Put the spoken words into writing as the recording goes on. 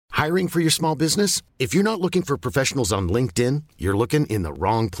Hiring for your small business? If you're not looking for professionals on LinkedIn, you're looking in the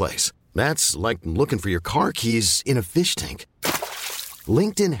wrong place. That's like looking for your car keys in a fish tank.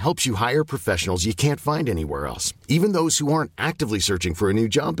 LinkedIn helps you hire professionals you can't find anywhere else, even those who aren't actively searching for a new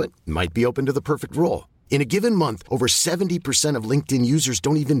job but might be open to the perfect role. In a given month, over 70% of LinkedIn users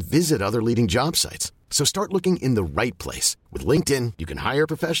don't even visit other leading job sites. So start looking in the right place. With LinkedIn, you can hire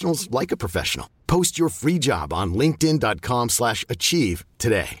professionals like a professional. Post your free job on linkedin.com/achieve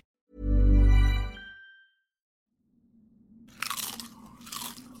today.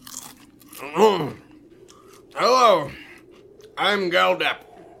 Hello, I'm Galdap.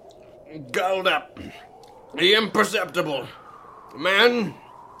 Galdap, the imperceptible. Man,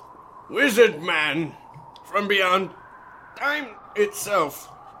 wizard man, from beyond time itself.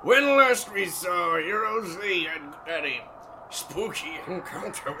 When last we saw heroes, they had a spooky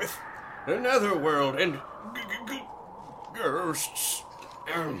encounter with another world and ghosts.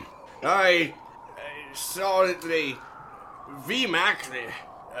 I saw that the VMAC, the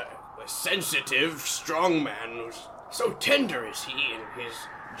sensitive, strong man, was so tender is he in his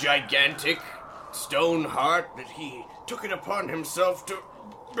gigantic stone heart that he took it upon himself to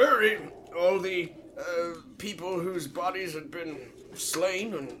bury all the people whose bodies had been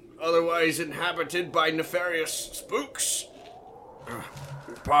slain and otherwise inhabited by nefarious spooks.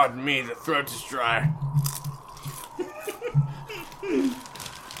 Pardon me, the throat is dry.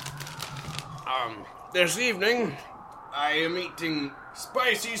 This evening, I am eating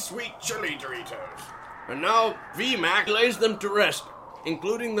spicy sweet chili Doritos. And now VMAC lays them to rest,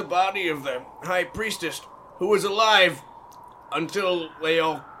 including the body of the High Priestess, who was alive until they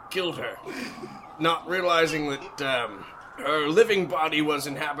all killed her. Not realizing that her living body was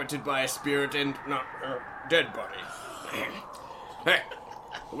inhabited by a spirit and not her dead body. Hey,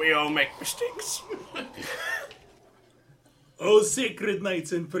 we all make mistakes. Oh, sacred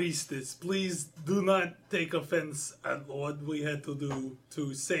knights and priestess, please do not take offense at what we had to do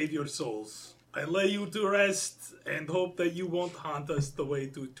to save your souls. I lay you to rest and hope that you won't haunt us the way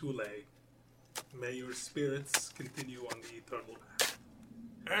to Thule. May your spirits continue on the eternal path.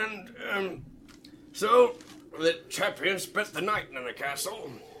 And, so, the champion spent the night in the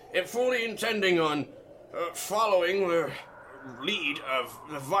castle, and fully intending on following the lead of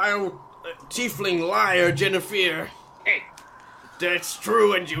the vile tiefling liar Jennifer. Hey, that's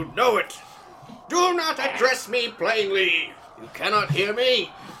true and you know it. Do not address me plainly. You cannot hear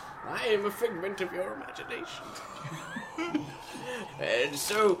me. I am a figment of your imagination. And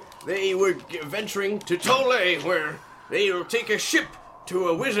so they were venturing to Tole, where they will take a ship to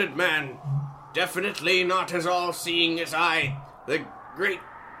a wizard man. Definitely not as all-seeing as I, the great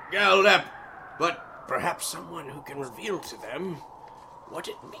Galdap, but perhaps someone who can reveal to them what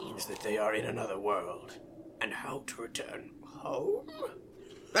it means that they are in another world, and how to return home.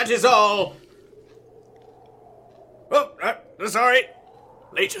 That is all. Oh, sorry.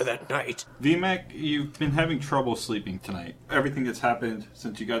 Later that night. VMAC, you've been having trouble sleeping tonight. Everything that's happened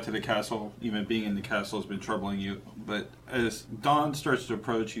since you got to the castle, even being in the castle, has been troubling you. But as dawn starts to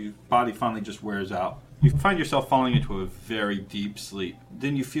approach, your body finally just wears out. You find yourself falling into a very deep sleep.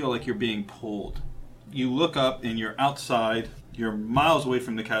 Then you feel like you're being pulled. You look up and you're outside. You're miles away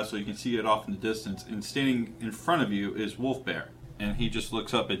from the castle. You can see it off in the distance. And standing in front of you is Wolfbear. And he just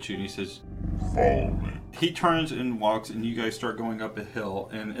looks up at you and he says, "Follow me." He turns and walks, and you guys start going up a hill.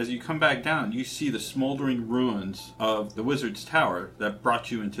 And as you come back down, you see the smoldering ruins of the Wizard's Tower that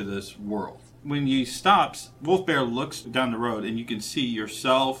brought you into this world. When he stops, Wolfbear looks down the road, and you can see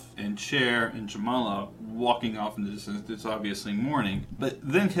yourself and Cher and Jamala walking off in the distance. It's obviously morning. But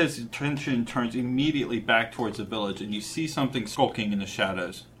then his attention turns immediately back towards the village, and you see something skulking in the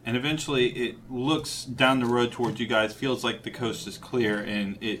shadows. And eventually it looks down the road towards you guys, feels like the coast is clear,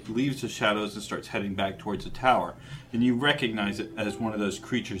 and it leaves the shadows and starts heading back towards the tower. And you recognize it as one of those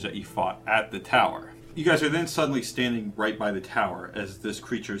creatures that you fought at the tower. You guys are then suddenly standing right by the tower as this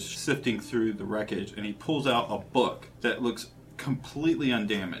creature's sifting through the wreckage, and he pulls out a book that looks completely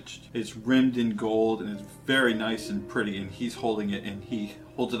undamaged. It's rimmed in gold, and it's very nice and pretty, and he's holding it, and he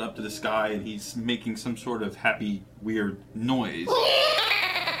holds it up to the sky, and he's making some sort of happy, weird noise.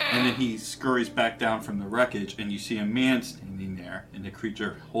 And then he scurries back down from the wreckage, and you see a man standing there, and the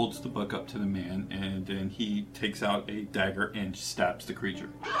creature holds the book up to the man, and then he takes out a dagger and stabs the creature.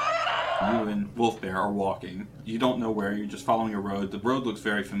 You and Wolfbear are walking. You don't know where, you're just following a road. The road looks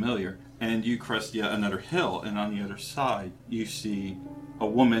very familiar, and you crest yet another hill, and on the other side, you see a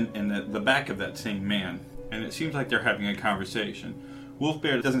woman and the back of that same man, and it seems like they're having a conversation.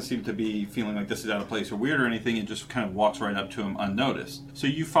 Wolfbear doesn't seem to be feeling like this is out of place or weird or anything, and just kind of walks right up to him unnoticed. So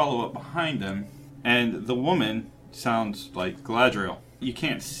you follow up behind them, and the woman sounds like Galadriel. You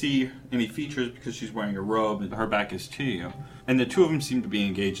can't see any features because she's wearing a robe and her back is to you. And the two of them seem to be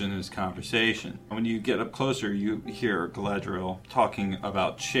engaged in this conversation. When you get up closer, you hear Galadriel talking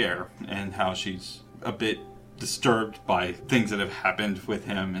about Cher and how she's a bit disturbed by things that have happened with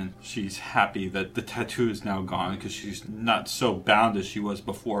him, and she's happy that the tattoo is now gone because she's not so bound as she was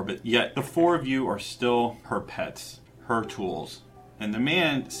before, but yet the four of you are still her pets, her tools. And the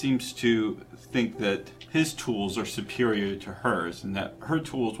man seems to think that his tools are superior to hers and that her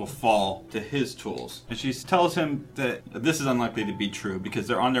tools will fall to his tools. And she tells him that this is unlikely to be true because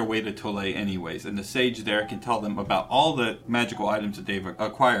they're on their way to Tole anyways, and the sage there can tell them about all the magical items that they've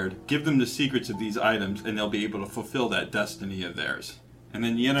acquired, give them the secrets of these items, and they'll be able to fulfill that destiny of theirs. And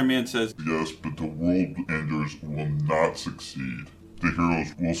then the inner man says, Yes, but the world enders will not succeed. The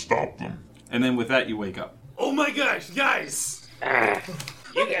heroes will stop them. And then with that you wake up. Oh my gosh, guys!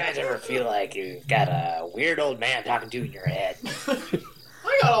 You guys ever feel like you've got a weird old man talking to you in your head?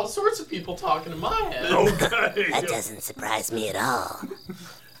 I got all sorts of people talking in my head. Okay. That doesn't surprise me at all.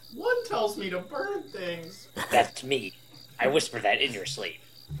 One tells me to burn things. That's me. I whisper that in your sleep.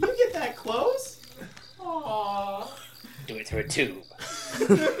 You get that close? Aww. Do it through a tube.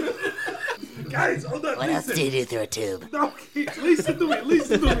 Guys, hold on, What else listen. do you do through a tube? No, listen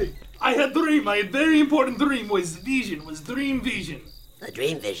to me. I had dream. My very important dream was dream vision. A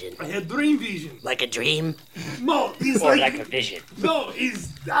dream vision. I had dream vision. Like a dream? No, it's Or like like a vision? no, is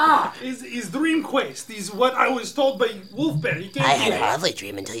Dream Quest. Is what I was told by Wolfbear. He can't I had do a it. lovely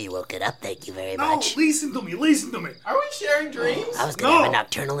dream until you woke it up, thank you very No, much. listen to me. Are we sharing dreams? I was gonna No. have a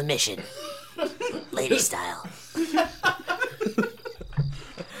nocturnal emission. Lady style.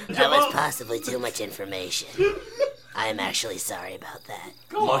 That was possibly too much information. I am actually sorry about that.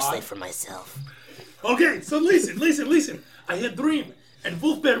 Mostly for myself. Okay, so listen. I had dream, and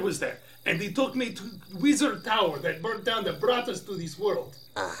Wolfbear was there, and he took me to Wizard Tower that burnt down, that brought us to this world.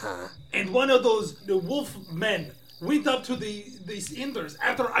 Uh-huh. And one of the wolf men went up to these Enders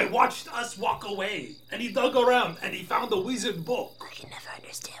after I watched us walk away, and he dug around and he found a wizard book. I can never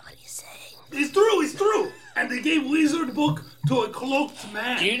understand what he's saying. It's true. And they gave wizard book to a cloaked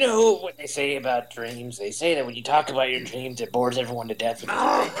man. Do you know what they say about dreams? They say that when you talk about your dreams, it bores everyone to death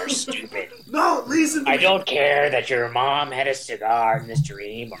because they're stupid. No, listen to I me. don't care that your mom had a cigar in this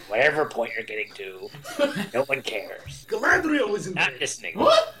dream or whatever point you're getting to. No one cares. Galadriel was in Not there. listening.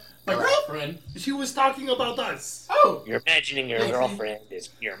 What? My girlfriend? She was talking about us. Oh, You're imagining your girlfriend is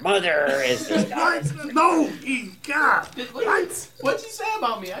your mother, is this guy. What? No, God. what'd she say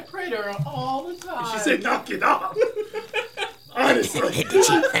about me? I pray to her all the time. She said, knock it off. Honestly.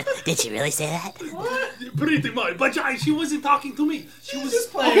 Did she really say that? What? Pretty much. But she wasn't talking to me. She was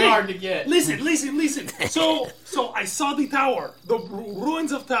just playing hard to get. Listen. So I saw the tower, the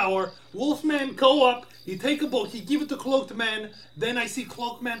ruins of tower. Wolfman go up. He take a book. He give it to Cloaked Man. Then I see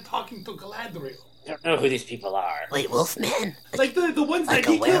Cloaked Man talking to Galadriel. I don't know who these people are. Wait, Wolfman? Like the ones Like that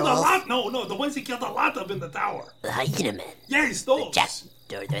a he killed a werewolf? lot. No, the ones he killed a lot of in the tower. The hyena men. Yes, those.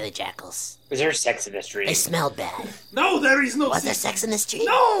 They're the jackals. Was there sex in this dream? They smelled bad. No, there is no. Was there sex in this dream?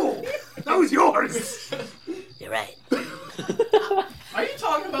 No, that was yours. You're right. Are you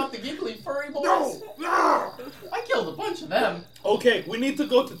talking about the giggly furry boys? No. I killed a bunch of them. Okay, we need to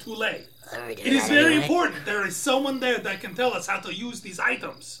go to Tule. Are we doing It is that very anyway? important. There is someone there that can tell us how to use these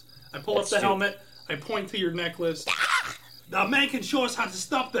items. I pull up the helmet. I point to your necklace. The man can show us how to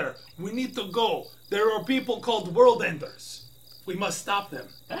stop there. We need to go. There are people called World Enders. We must stop them.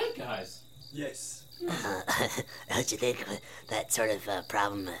 Bad guys. Yes. Don't you think that sort of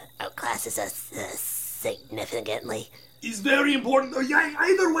problem outclasses us significantly? It's very important. Yeah,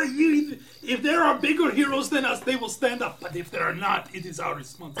 either way, if there are bigger heroes than us, they will stand up. But if there are not, it is our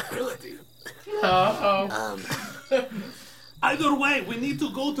responsibility. Either way, we need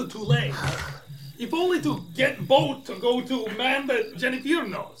to go to Tule. If only to get boat to go to a man that Jennifer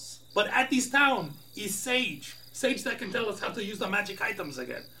knows. But at this town is Sage. Sage that can tell us how to use the magic items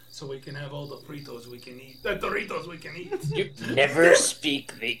again. So we can have all the Fritos we can eat. The Doritos we can eat. You never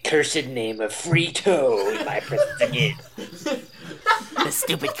speak the cursed name of Frito in my presence again. The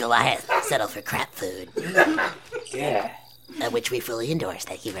stupid Goliath settled for crap food. Yeah. Which we fully endorse,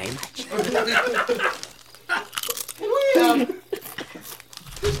 thank you very much. Can we,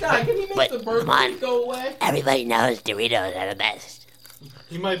 this guy, can he make Wait, the bird come on. flu go away? Everybody knows Doritos are the best.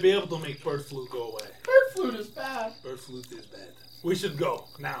 He might be able to make bird flu go away. Bird flu is bad. Bird flu is bad. We should go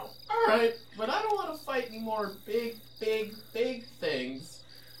now. Alright, but I don't want to fight any more big things.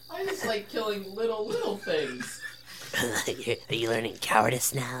 I just like killing little things. Are you learning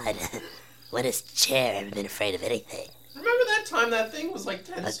cowardice now? When has Chair ever been afraid of anything? Remember that time that thing was like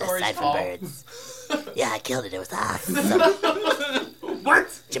 10 stories Aside from tall? birds. Yeah, I killed it. It was awesome.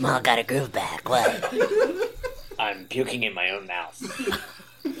 What? Jamal got a groove back. What? I'm puking in my own mouth.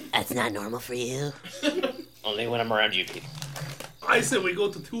 That's not normal for you? Only when I'm around you people. I said we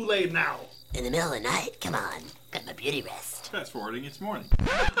go to Tulane now. In the middle of the night? Come on. Got my beauty rest. Fast forwarding, it's morning.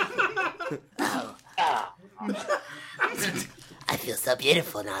 Oh. I feel so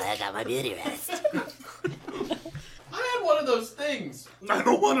beautiful now that I got my beauty rest. I had one of those things. I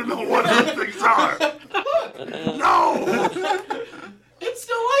don't want to know what those things are. No! It's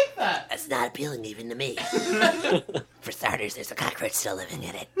still like that. That's not appealing even to me. For starters, there's a cockroach still living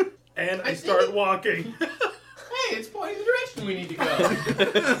in it. And I start walking. Hey, it's pointing the direction we need to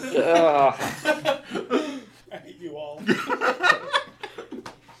go. I hate you all.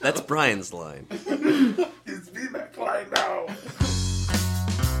 That's Brian's line. It's VMAC line now.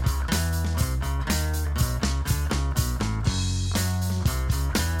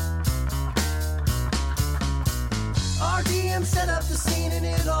 Our DM set up the scene and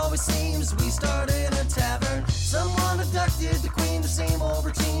it always seems we start in a tavern. Someone abducted the queen, the same old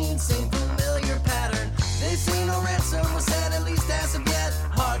routine, same familiar pattern. They say no ransom was set, at least as of yet.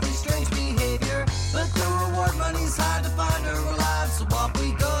 Hardly strange behavior, but the reward money's hard to find her alive, so off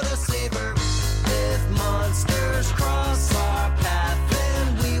we go to save her. If monsters cross our path,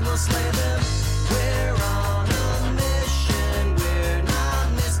 then we will slay them. We're on a mission, we're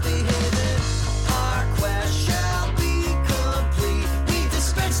not misbehaving. Our quest shall be complete. We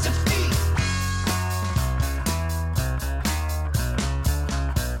dispense defeat.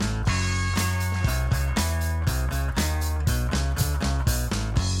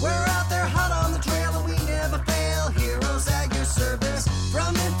 We're out there hot on the trail and we never fail. Heroes at your service.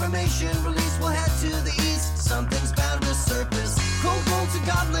 From information release, we'll head to the east. Something's bound to surface. Kobolds and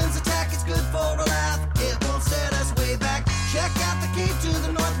goblins attack, it's good for a laugh. It won't set us way back. Check out the cave to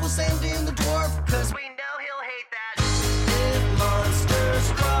the north, we'll send in the dwarf, cause we know he'll hate that. If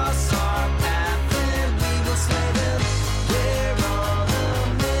monsters cross our path, then we will slay them. We're on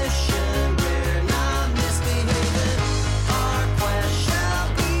a mission, we're not misbehaving. Our quest shall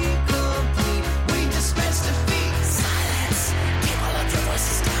be complete. We dispense defeat. Silence. Keep all of your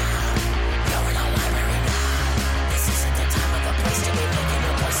voices down. You're in a library now. This isn't the time or the place to be making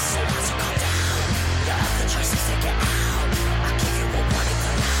your voices so loud, so calm down. You have the choices to get out. I'll give you a warning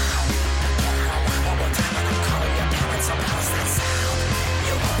for now. But get out of line one more time and I'm calling your parents, so balance that sound.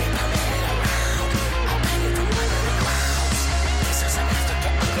 You won't be permitted around. I'll ban you from running the grounds. This doesn't have to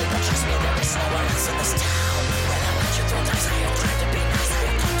get ugly, but trust me, there is nowhere else in this town. When I let you throw dice, I have tried to be nice. I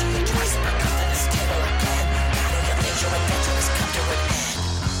have talked to you twice, and I come to this table again. How do you think your adventure has come to an end?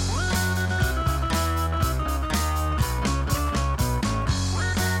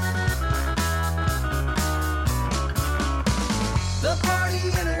 The party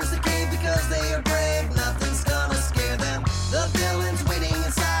enters the cave because they are brave. Nothing's gonna scare them. The villain's waiting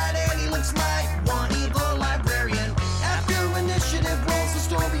inside and he looks like one evil librarian. After initiative rolls, the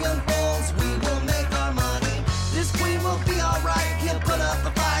story unfolds. We will make our money. This queen will be alright. He'll put up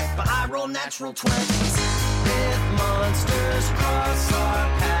a fight, but I roll natural 20s. If monsters cross our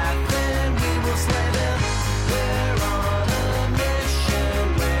path, then we will slay them. We're on a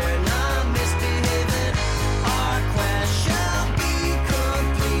mission. We're not misbehaving. Our quest shall be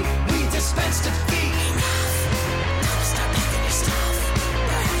complete. We dispense defeat. Enough. Now to start picking your stuff.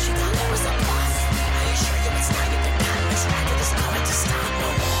 Perhaps you thought there was a bluff. I assure you it's not even done. This racket is going to stop no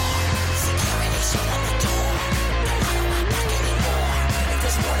more. Security shut on the door. They're not allowed back anymore. If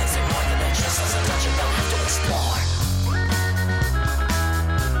this warning's in more than a chest, there's a dungeon they'll have to explore.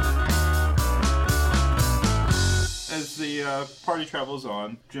 As the party travels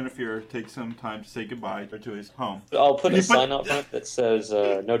on, Jennifer takes some time to say goodbye to his home. I'll put a sign out front that says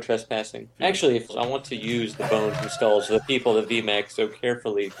no trespassing. Actually, if I want to use the bones and skulls of the people that VMAX so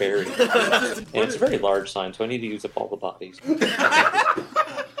carefully buried. And it's a very large sign, so I need to use up all the bodies.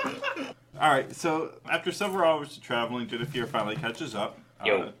 Alright, so after several hours of traveling, Jennifer finally catches up.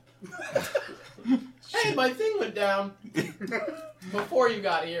 Yo. Hey, my thing went down before you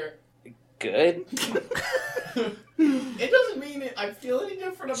got here. Good. It doesn't mean I feel any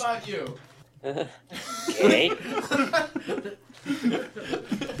different about you. Okay.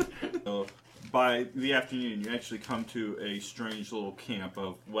 So, by the afternoon, you actually come to a strange little camp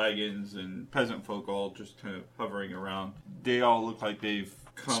of wagons and peasant folk all just kind of hovering around. They all look like they've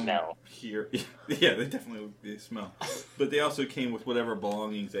come Smell. here. Yeah, they definitely they smell. But they also came with whatever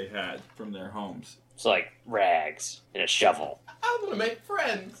belongings they had from their homes. It's like rags and a shovel. I'm gonna make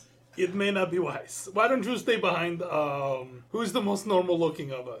friends. It may not be wise. Why don't you stay behind, who's the most normal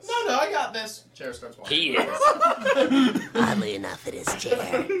looking of us? No, I got this. Chair starts walking. He is. Oddly enough, it is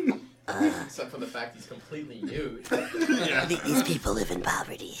Chair. Except for the fact he's completely nude. These people live in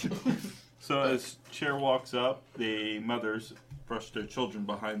poverty. So as Chair walks up, the mothers brush their children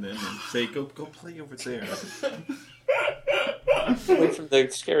behind them and say, go play over there. Away from the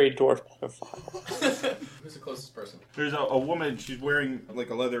scary dwarf pedophile. Who's the closest person? There's a woman, she's wearing like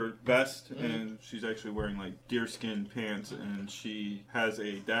a leather vest, and she's actually wearing like deerskin pants, and she has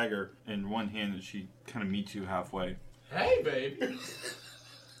a dagger in one hand, and she kind of meets you halfway. Hey, baby.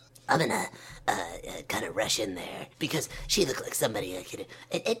 I'm gonna kind of rush in there because she looked like somebody I could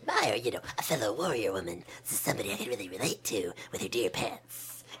admire, a fellow warrior woman. This is somebody I could really relate to with her deer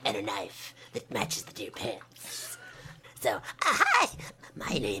pants and her knife that matches the deer pants. So, hi,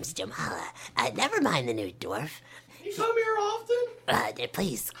 my name's Jamala. Never mind the new dwarf. You come here often?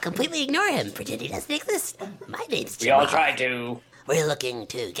 Please, completely ignore him. Pretend he doesn't exist. My name's Jamala. We all try to. We're looking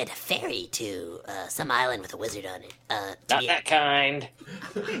to get a ferry to some island with a wizard on it. Not that kind.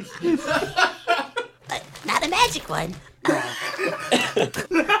 Not a magic one.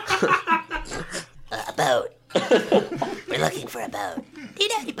 A boat. We're looking for a boat. Do you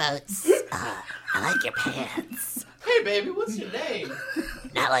know any boats? I like your pants. Hey, baby, what's your name?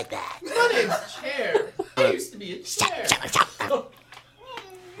 Not like that. My name's Chair. I used to be a chair. Shut. I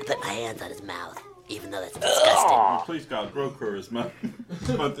put my hands on his mouth, even though that's disgusting. Oh, please, God, grow charisma.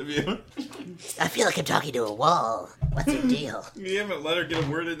 Both of you. I feel like I'm talking to a wall. What's your deal? You haven't let her get a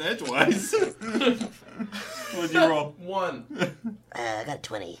word in edgewise. What'd you roll? 1. I got a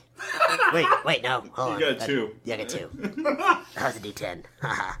 20. Wait, no. Hold on. You got 2. Yeah, I got 2. That was a D10.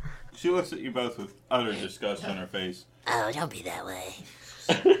 Haha. She looks at you both with utter disgust on her face. Oh, don't be that way.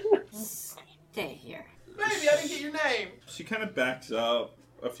 Stay here. Baby, I didn't get your name. She kind of backs up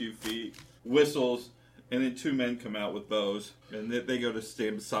a few feet, whistles, and then 2 men come out with bows, and they go to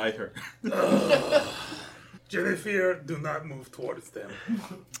stand beside her. Jennifer, do not move towards them.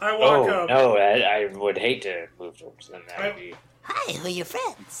 I walk up. No, I would hate to move towards them. That'd be... Hi, who are your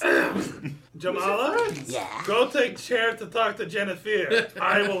friends? Jamala? Yeah. Go take Chair to talk to Jennifer.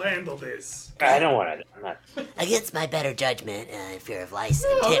 I will handle this. I don't want to. I'm not. Against my better judgment and fear of lice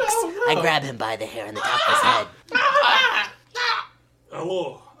and ticks, I grab him by the hair on the top of his head.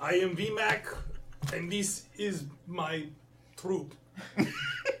 Hello, I am VMAC, and this is my troop.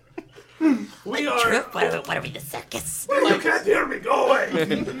 We are... Troop? What are we, the circus? You can't hear me, go away!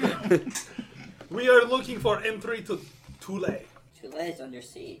 We are looking for entry to Tule. Tule is under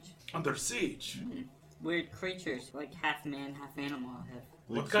siege. Under siege? Weird creatures, like half man, half animal, have...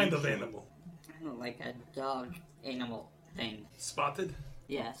 What kind of animal? I don't know, like a dog animal thing. Spotted?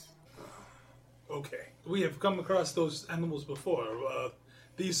 Yes. Okay. We have come across those animals before.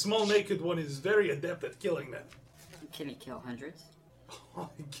 The small naked one is very adept at killing them. Can he kill hundreds?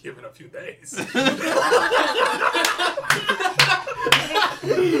 Give it a few days.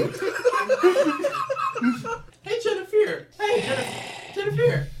 Hey, Jennifer.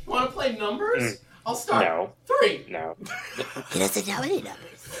 Jennifer. Want to play numbers? I'll start. No. 3. No. He doesn't know any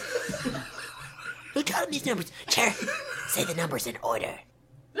numbers. Who taught him these numbers? Chair, say the numbers in order.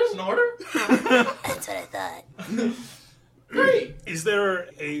 There's an order? That's what I thought. 3. Is there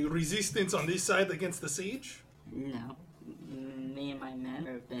a resistance on this side against the siege? No. Me and my men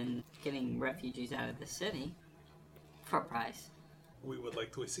have been getting refugees out of the city for a price. We would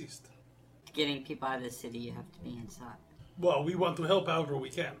like to assist. Getting people out of the city, you have to be inside. Well, we want to help however we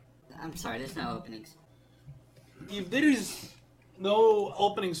can. I'm sorry, there's no openings. If there is no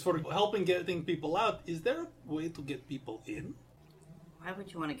openings for helping getting people out, is there a way to get people in? Why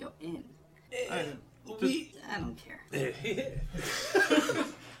would you want to go in? I don't care. don't...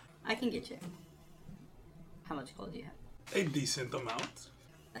 I can get you. How much gold do you have? A decent amount.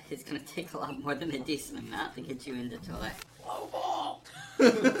 It's gonna take a lot more than a decent amount to get you into Tule. Low ball.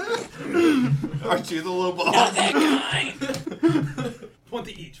 Aren't you the little ball? Not that guy.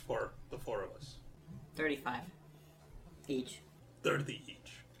 20 each for the 4 of us. 35 each. 30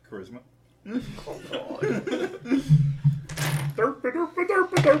 each. Charisma.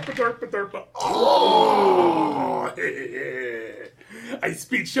 Oh! I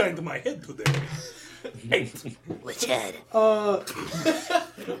speed shined my head today. 8. Which head? God damn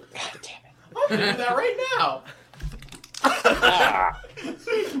it. I'm gonna do that right now.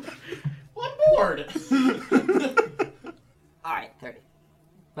 One board. Alright, 30.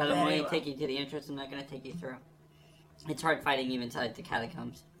 But I'm going to take you to the entrance, I'm not going to take you through. It's hard fighting even inside the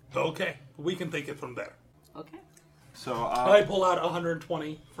catacombs. Okay, we can take it from there. Okay. So, I pull out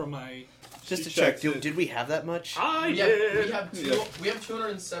 120 from my... Just to check, did we have that much? I did! We have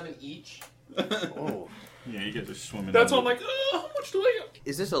 207 each. Oh. Yeah, you get to swimming. That's why I'm like, how much do I get?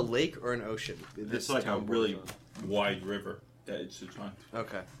 Is this a lake or an ocean? It's like a really wide river that it sits on.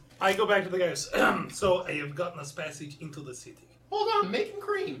 Okay. I go back to the guys. So I have gotten us passage into the city. Hold on, I'm making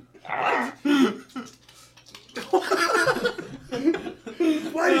cream. Why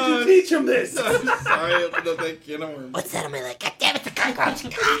did you teach him this? Sorry, open up that can of worms. What's that on my leg? God damn it, the cockroach!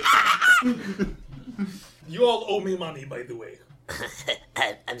 You all owe me money, by the way.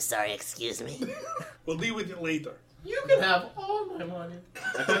 I'm sorry, excuse me. We'll deal with it later. You can have all my money.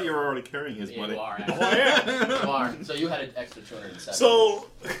 I thought you were already carrying his money. You are, Oh, I am. You are. So you had an extra 207. So,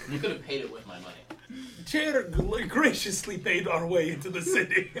 you could have paid it with my money. Chair graciously paid our way into the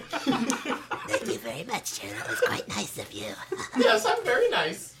city. Thank you very much, Chair. That was quite nice of you. Yes, I'm very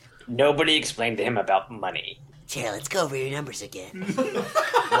nice. Nobody explained to him about money. Chair, let's go over your numbers again.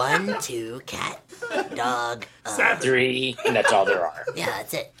 1, 2, cat, dog, 3, and that's all there are. Yeah,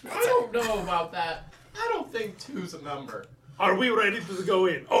 that's it. I don't know about that. I don't think 2's a number. Are we ready to go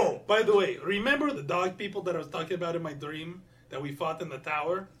in? Oh, by the way, remember the dog people that I was talking about in my dream that we fought in the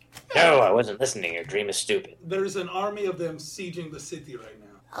tower? No, I wasn't listening. Your dream is stupid. There's an army of them sieging the city right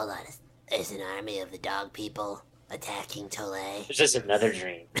now. Hold on. There's an army of the dog people attacking Tole. Is this another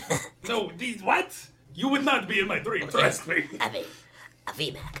dream? No, what? You would not be in my dream, trust me. I mean,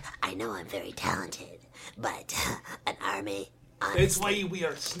 VMAC, I know I'm very talented, but an army, honestly... That's why we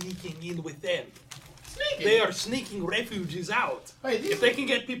are sneaking in with them. Sneaking? They are sneaking refugees out. Wait, if they can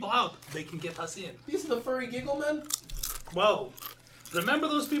get people out, they can get us in. These are the furry giggle men? Well, remember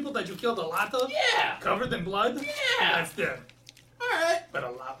those people that you killed a lot of? Yeah! Covered in blood? Yeah! That's them. Alright. But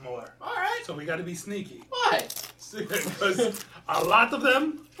a lot more. Alright. So we gotta be sneaky. Why? Because a lot of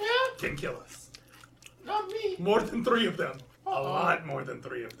them can kill us. Not me. More than 3 of them. A lot more than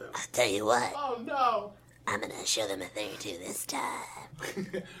 3 of them. I'll tell you what. Oh no. I'm gonna show them a thing or two this time.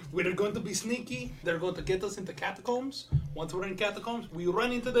 We're going to be sneaky. They're going to get us into catacombs. Once we're in catacombs, we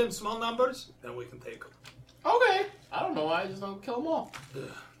run into them small numbers, then we can take them. Okay. I don't know why I just don't kill them all.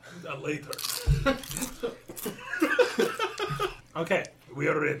 Later. Okay, we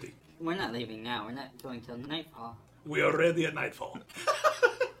are ready. We're not leaving now. We're not going till nightfall. We are ready at nightfall.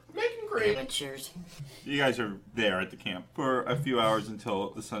 Making cream. Amateurs. You guys are there at the camp for a few hours until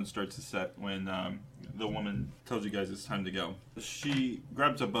the sun starts to set when the woman tells you guys it's time to go. She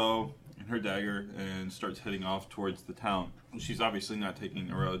grabs a bow and her dagger and starts heading off towards the town. She's obviously not taking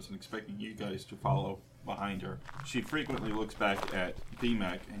the roads and expecting you guys to follow behind her. She frequently looks back at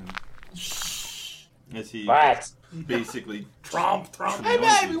VMAC and as he basically Tromp. Hey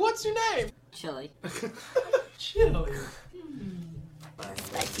baby, what's your name? Chili. Chili.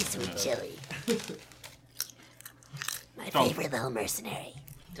 Spicy sweet chili. My Don't. favorite little mercenary.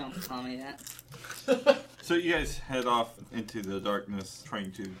 Don't call me that. So you guys head off into the darkness,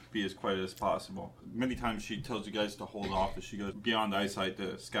 trying to be as quiet as possible. Many times she tells you guys to hold off as she goes beyond eyesight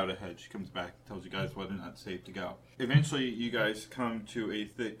to scout ahead. She comes back, tells you guys whether or not it's safe to go. Eventually, you guys come to a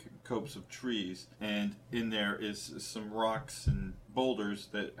thick copse of trees, and in there is some rocks and boulders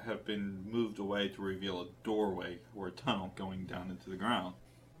that have been moved away to reveal a doorway or a tunnel going down into the ground.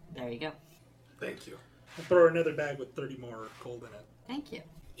 There you go. Thank you. I'll throw her another bag with 30 more gold in it. Thank you.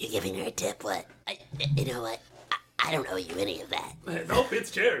 You giving her a tip? What? You know what? I don't owe you any of that. Nope,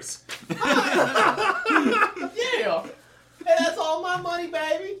 it's chairs. Yeah. Hey, that's all my money,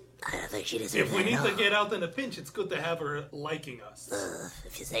 baby. I don't think she deserves If we that need at to all. get out in a pinch, it's good to have her liking us.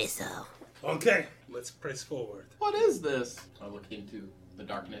 If you say so. Okay, let's press forward. What is this? I look into the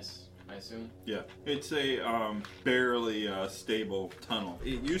darkness, I assume. Yeah, it's a barely stable tunnel.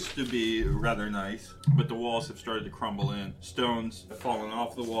 It used to be rather nice, but the walls have started to crumble in. Stones have fallen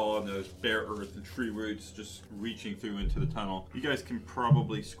off the wall, and there's bare earth and tree roots just reaching through into the tunnel. You guys can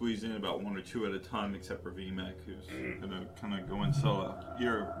probably squeeze in about 1 or 2 at a time, except for VMAC, who's gonna kind of go in solo.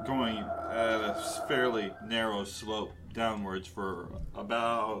 You're going at a fairly narrow slope downwards for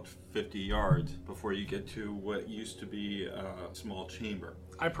about 50 yards before you get to what used to be a small chamber.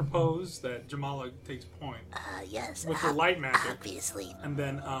 I propose that Jamala takes point. Yes. With her light magic. Obviously. And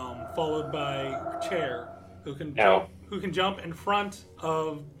then followed by Chair, who can No. jump in front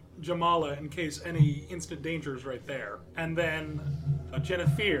of Jamala in case any instant danger is right there. And then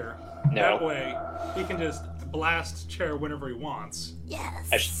Jennifer. No. That way he can just blast Chair whenever he wants.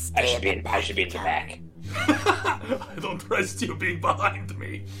 Yes. I should be in the back. I don't trust you being behind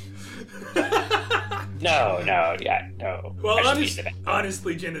me. No, no. Well, I should be in the back.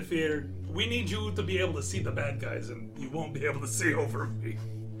 honestly, Jennifer, we need you to be able to see the bad guys, and you won't be able to see over me.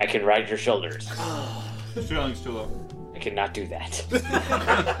 I can ride your shoulders. Sterling's too low. I cannot do that.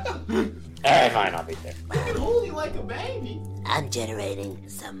 Alright, fine, I'll be there. I can hold you like a baby. I'm generating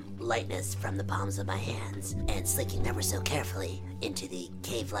some lightness from the palms of my hands and slinking ever so carefully into the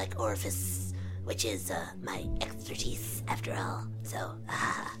cave-like orifice which is my expertise after all. So,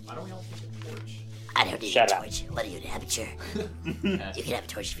 Why don't we all take a torch? I don't need Shut a up. torch. What are you, an amateur? You can have a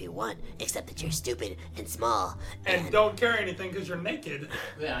torch if you want, except that you're stupid and small. And don't carry anything because you're naked.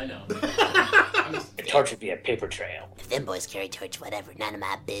 Yeah, I know. The torch would be a paper trail. If them boys carry torch, whatever, none of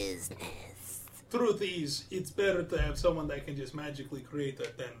my business. Truth is, it's better to have someone that can just magically create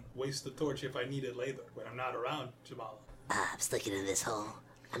it than waste the torch if I need it later when I'm not around, Jamala. I'm sticking in this hole.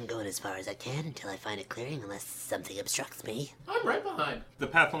 I'm going as far as I can until I find a clearing, unless something obstructs me. I'm right behind. The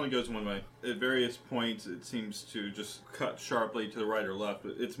path only goes one way. At various points, it seems to just cut sharply to the right or left,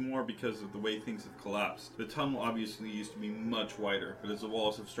 but it's more because of the way things have collapsed. The tunnel obviously used to be much wider, but as the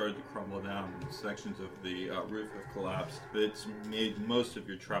walls have started to crumble down and sections of the roof have collapsed, it's made most of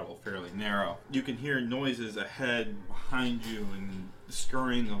your travel fairly narrow. You can hear noises ahead, behind you, and the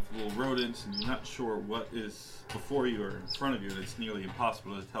scurrying of little rodents, and you're not sure what is before you or in front of you, and it's nearly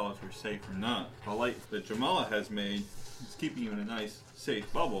impossible to tell if you're safe or not. The light that Jamala has made is keeping you in a nice,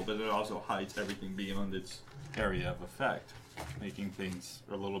 safe bubble, but it also hides everything beyond its area of effect, making things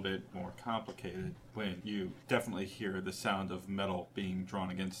a little bit more complicated when you definitely hear the sound of metal being drawn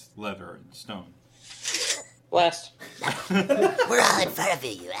against leather and stone. Blast. We're all in front of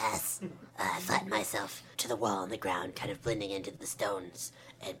you, you ass. I flatten myself to the wall on the ground, kind of blending into the stones,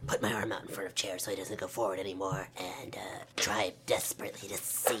 and put my arm out in front of Chair so he doesn't go forward anymore, and try desperately to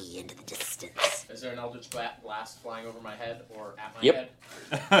see into the distance. Is there an Eldritch Blast flying over my head or at my Yep.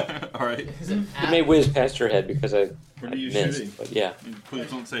 head? All right. Is it It at may whiz past your head because I Where are you missed, shooting? but yeah. And please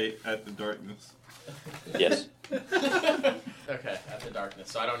don't say at the darkness. Yes. Okay, at the darkness.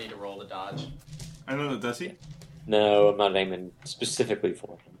 So I don't need to roll the dodge. I don't know, does he? No, I'm not aiming specifically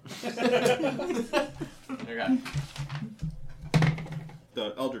for him. Okay.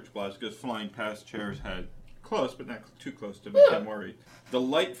 The Eldritch Blast goes flying past Chair's head. Close, but not too close to make him worried. The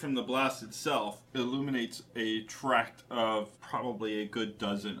light from the blast itself illuminates a tract of probably a good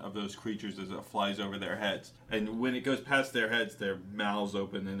dozen of those creatures as it flies over their heads. And when it goes past their heads, their mouths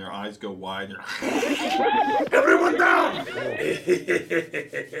open and their eyes go wide. Everyone down!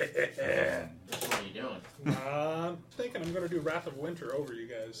 What are you doing? I'm thinking I'm going to do Wrath of Winter over you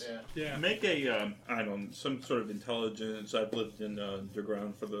guys. Yeah. Make a, I don't know, some sort of intelligence. I've lived in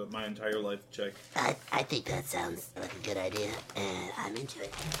underground for my entire life check. I think that sounds like a good idea, and I'm into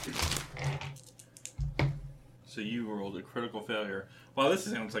it. So you rolled a critical failure. Wow, this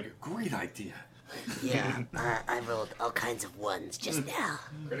sounds like a great idea. Yeah, I rolled all kinds of ones just now.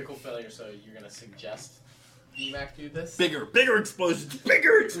 Critical failure, so you're going to suggest VMAC do this? Bigger explosions,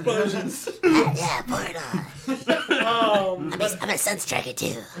 Yeah, pour it on. But I'm a Sunstriker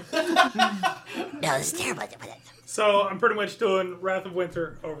too. No, this is terrible. so I'm pretty much doing Wrath of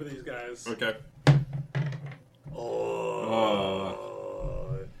Winter over these guys. Okay.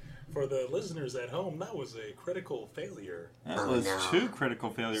 For the listeners at home, that was a critical failure. That was no. 2 critical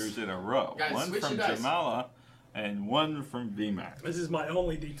failures in a row. Guys, One switch from your dice. Jamala and one from VMAC. This is my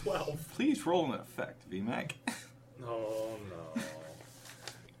only D12. Please roll an effect, VMAC. Oh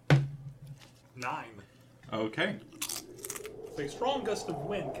no. 9. Okay. A strong gust of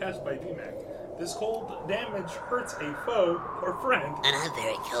wind cast by VMAC. This cold damage hurts a foe or friend. And I'm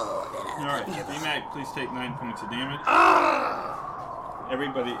very cold. And Alright, VMAC, please take 9 points of damage.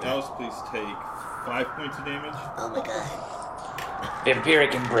 Everybody else, please take 5 points of damage. oh my god.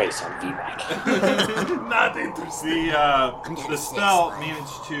 Vampiric embrace on VMAC. Not interesting. The spell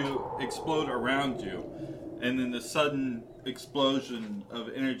managed to explode around you, and then the sudden explosion of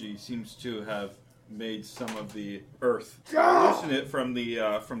energy seems to have made some of the earth loosen it from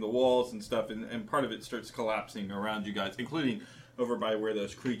the walls and stuff, and part of it starts collapsing around you guys, including over by where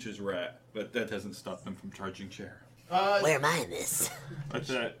those creatures were at. But that doesn't stop them from charging Chair. Where am I in this? But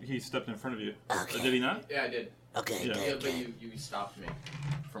he stepped in front of you. Okay. Did he not? Yeah, I did. Okay, Yeah. Yeah, good, but good. you stopped me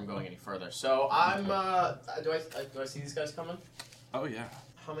from going any further. So I'm, do I see these guys coming? Oh yeah.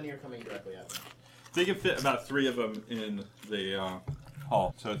 How many are coming directly at me? They can fit about 3 of them in the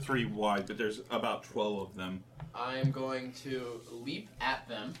hall, so 3 wide, but there's about 12 of them. I'm going to leap at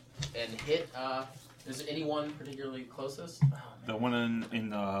them and hit, is there anyone particularly closest? Oh, The one in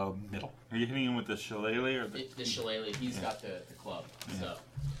the middle. Are you hitting him with the shillelagh or the? the shillelagh, he's Yeah. got the club, Yeah. so.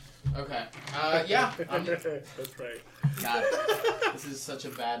 Okay, yeah, That's right. got it. This is such a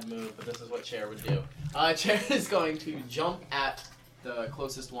bad move, but this is what Chair would do. Chair is going to jump at the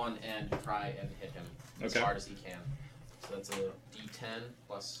closest one and try and hit him as Okay. hard as he can. So that's a D10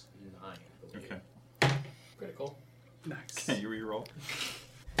 plus 9, I believe. Okay. Critical. Nice. Can you reroll?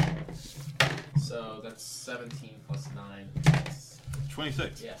 So that's 17 plus 9.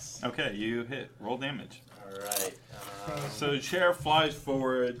 26. Yes. Okay, you hit. Roll damage. Alright. So Chair flies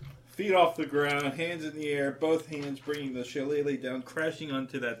forward, feet off the ground, hands in the air, both hands bringing the shillelagh down, crashing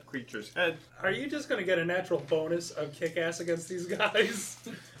onto that creature's head. Are you just going to get a natural bonus of kick-ass against these guys?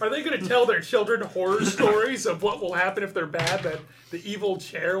 Are they going to tell their children horror stories of what will happen if they're bad, that the evil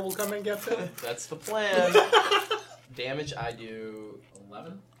chair will come and get them? That's the plan. Damage, I do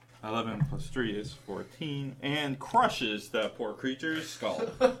 11. 11 plus 3 is 14, and crushes that poor creature's skull.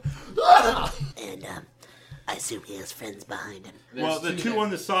 And, I assume he has friends behind him. Well, the two on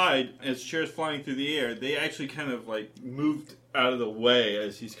the side, as chairs flying through the air, they actually kind of like moved out of the way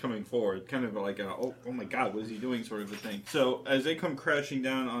as he's coming forward. Kind of like a, oh my god, what is he doing sort of a thing. So as they come crashing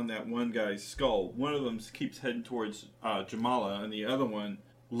down on that one guy's skull, one of them keeps heading towards Jamala, and the other one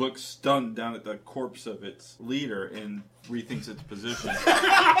looks stunned down at the corpse of its leader and rethinks its position.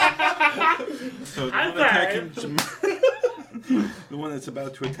 So the one attacking the one that's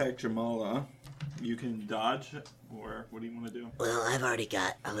about to attack Jamala, you can dodge, or what do you want to do? Well, I've already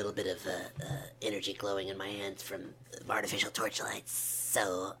got a little bit of energy glowing in my hands from artificial torchlights,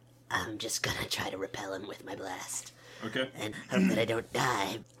 so I'm just gonna try to repel him with my blast. Okay. And hope that I don't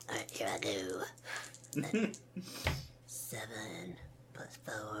die. Alright, here I go. 7 plus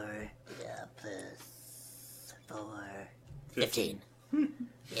 4, plus 4, 15.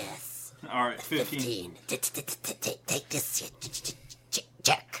 Yes. Alright, 15. Take this,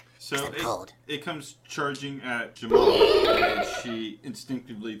 check. So cold. It comes charging at Jamala, and she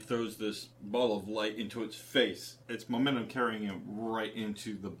instinctively throws this ball of light into its face. Its momentum carrying it right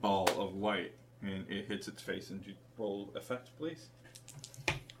into the ball of light, and it hits its face. And you roll effect, please.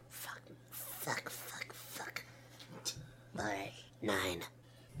 Fuck. Alright, 9.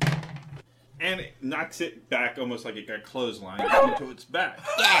 And it knocks it back almost like it got clotheslined into its back.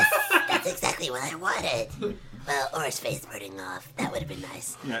 Yes! That's exactly what I wanted! Well, or his face burning off. That would have been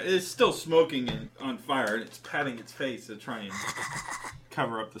nice. Yeah, it's still smoking and on fire, and it's patting its face to try and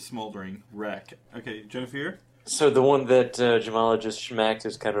cover up the smoldering wreck. Okay, Jennifer? So the one that Jamala just smacked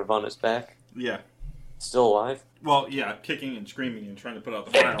is kind of on its back? Yeah. Still alive? Well, yeah, kicking and screaming and trying to put out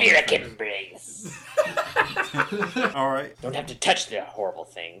the fire. Vampiric embrace. All right. Don't have to touch the horrible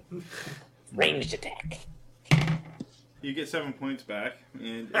thing. Ranged attack. You get 7 points back,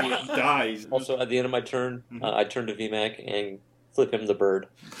 and it dies. Also, at the end of my turn, I turn to VMAC and flip him the bird.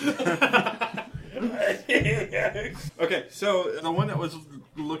 Okay, so the one that was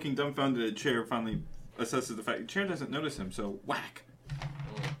looking dumbfounded at Chair finally assesses the fact Chair doesn't notice him, so whack.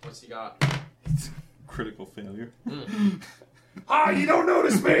 What's he got? Critical failure. You don't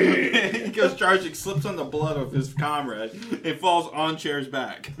notice me! He goes charging, slips on the blood of his comrade, and falls on Chair's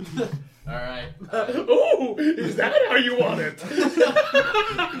back. Alright. Oh, is that how you want it?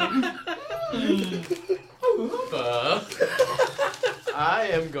 I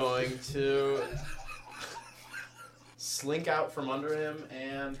am going to slink out from under him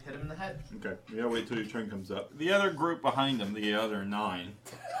and hit him in the head. Okay, you gotta wait till your turn comes up. The other group behind him, the other 9,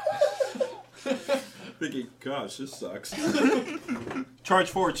 thinking, gosh, this sucks. Charge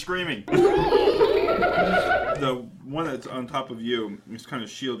forward, screaming. The one that's on top of you is kind of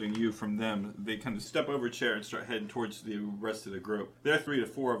shielding you from them. They kind of step over a chair and start heading towards the rest of the group. There are 3 to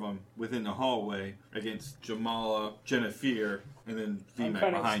 4 of them within the hallway against Jamala, Jennifer, and then I'm VMAC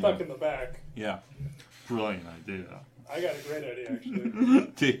kind of behind stuck them. in the back. Yeah. Brilliant idea. I got a great idea, actually.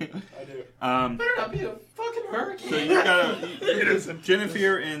 Do you? I do. Better not be a fucking hurricane. So you gotta...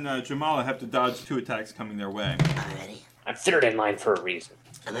 Jennifer and Jamala have to dodge 2 attacks coming their way. Alrighty. I'm third in line for a reason.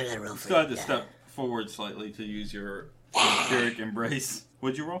 I'm gonna roll for Still had to step forward slightly to use your vampiric embrace.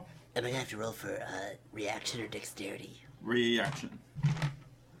 What'd you roll? Am I gonna have to roll for reaction or dexterity? Reaction.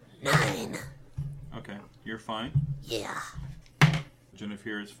 9. Okay, you're fine. Yeah.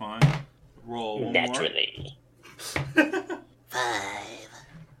 Jennifer is fine. Roll one Naturally. 5.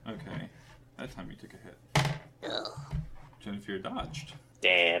 Okay, that time you took a hit. Oh. Jennifer dodged.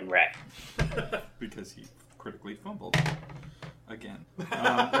 Damn right. Because he critically fumbled. Again.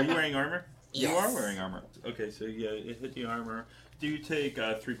 Are you wearing armor? Yes. You are wearing armor. Okay, so yeah, it hit the armor. Do you take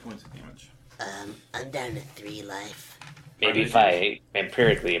 3 points of damage? I'm down to 3 life. Maybe if I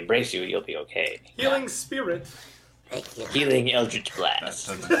empirically embrace you, you'll be okay. Healing spirit. Thank you. Healing Eldritch Blast.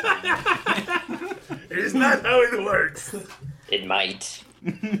 It is not how it works. It might.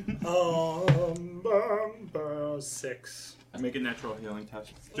 6. Make a natural healing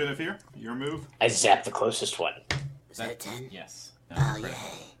test. Jennifer, your move. I zap the closest one. Is that a 10? Yes. Oh, yay.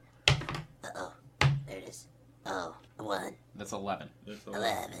 Uh-oh. There it is. Oh, 1. That's 11. That's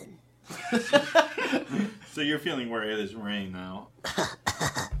 11. So you're feeling where it is rain now.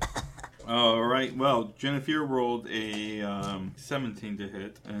 All right. Well, Jennifer rolled a 17 to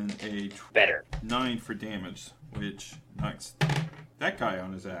hit and a better 9 for damage, which knocks that guy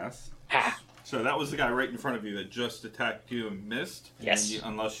on his ass. Ha! So that was the guy right in front of you that just attacked you and missed. Yes. And you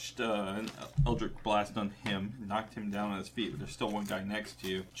unleashed an Eldritch Blast on him, knocked him down on his feet, but there's still one guy next to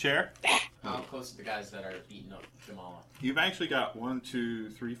you. Chair? I'm close to the guys that are beating up Jamala. You've actually got 1, 2,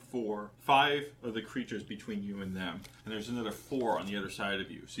 3, 4, 5 of the creatures between you and them. And there's another 4 on the other side of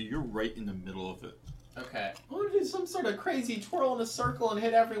you. So you're right in the middle of it. Okay. I want to do some sort of crazy twirl in a circle and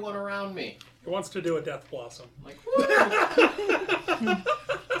hit everyone around me. He wants to do a Death Blossom. Like,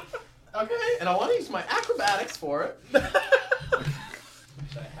 okay, and I want to use my acrobatics for it. Which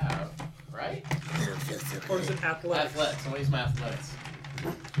I have, right? Or is it athletics? Athletics. I'm going to use my athletics.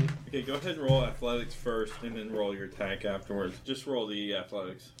 Okay, go ahead and roll athletics first, and then roll your attack afterwards. Just roll the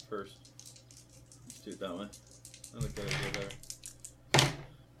athletics first. Let's do it that way. I like that idea better.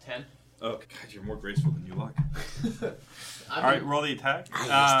 10. Oh, God, you're more graceful than you look. All right, roll the attack.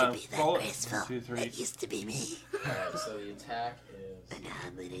 I used to be roll that it. graceful. 1, 2, 3. That used to be me. Alright, so the attack is... But now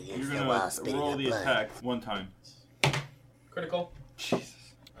I'm leaning You're against the going wall, to spitting roll up the blood. attack one time. Critical. Jesus.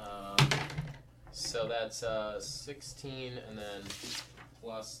 So that's 16 and then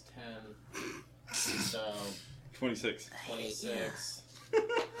plus 10. So 26. 26.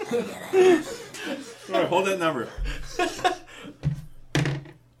 Alright, hold that number.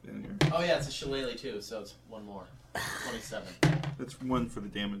 Oh yeah, it's a shillelagh too, so it's one more. 27. That's 1 for the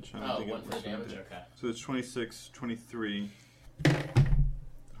damage. I don't think 1 it for the was damage? gonna do. Okay. So it's 26, 23.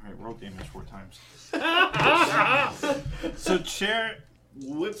 Alright, roll damage 4 times. So Chair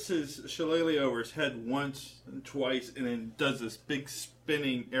whips his shillelagh over his head once and twice, and then does this big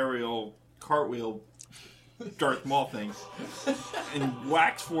spinning aerial cartwheel Darth Maul thing, and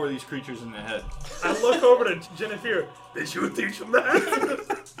whacks 4 of these creatures in the head. I look over to Jennifer. Did you teach him that?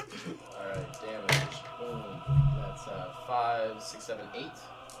 Alright, damage. Boom. That's 5, 6, 7, 8.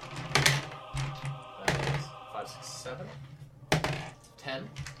 That is 5, 6, 7. 10.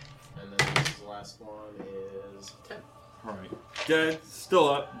 And then the last one is 10. Alright. Dead, still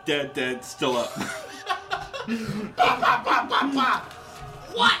up. Dead, dead, still up.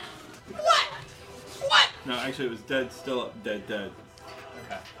 What? No, actually it was dead, still up, dead, dead.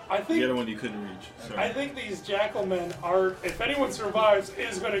 Okay. I think The other one you couldn't reach. Sorry. I think these jackal men are, if anyone survives,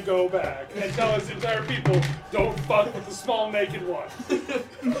 is going to go back and tell his entire people, don't fuck with the small naked one.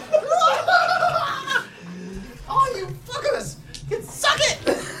 Oh, you fuckers! You suck it!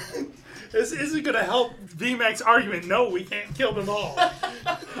 This isn't going to help VMAX's argument. No, we can't kill them all.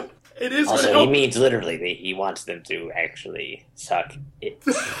 It is going to Also, he help. means literally that he wants them to actually suck it.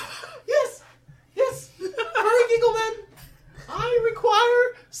 Yes! Yes! Hurry, Giggleman! I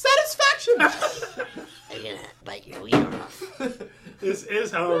require satisfaction! Are you gonna bite your wiener off? This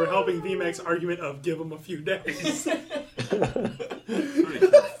is, however, helping VMAX's argument of give them a few days. Already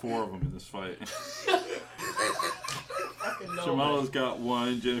killed 4 of them in this fight. Jamala's got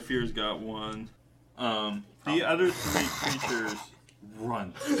 1, Jennifer's got 1. The other 3 creatures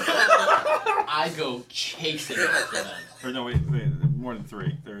run. I go chasing after them. Or no, wait, more than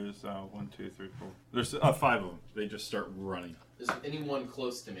 3. There's 1, 2, 3, 4. There's 5 of them. They just start running. Is anyone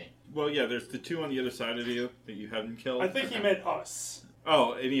close to me? Well, yeah, there's the 2 on the other side of you that you haven't killed. I think he meant us.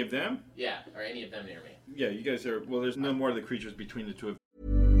 Oh, any of them? Yeah, or any of them near me. Yeah, you guys are. Well, there's no more of the creatures between the 2 of you.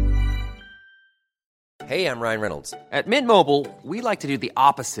 Hey, I'm Ryan Reynolds. At Mint Mobile, we like to do the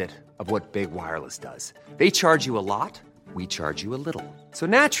opposite of what Big Wireless does. They charge you a lot, we charge you a little. So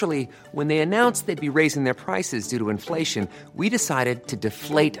naturally, when they announced they'd be raising their prices due to inflation, we decided to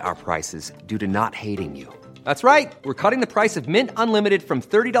deflate our prices due to not hating you. That's right. We're cutting the price of Mint Unlimited from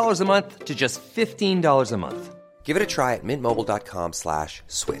 $30 a month to just $15 a month. Give it a try at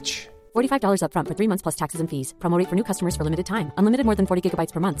mintmobile.com/switch. $45 up front for 3 months plus taxes and fees. Promo rate for new customers for limited time. Unlimited more than 40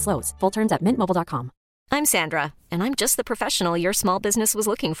 gigabytes per month. Slows full terms at mintmobile.com. I'm Sandra, and I'm just the professional your small business was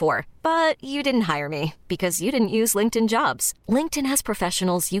looking for. But you didn't hire me because you didn't use LinkedIn Jobs. LinkedIn has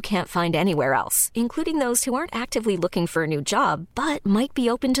professionals you can't find anywhere else, including those who aren't actively looking for a new job, but might be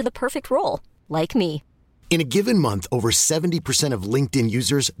open to the perfect role, like me. In a given month, over 70% of LinkedIn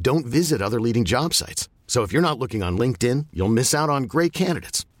users don't visit other leading job sites. So if you're not looking on LinkedIn, you'll miss out on great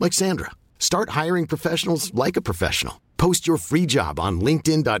candidates like Sandra. Start hiring professionals like a professional. Post your free job on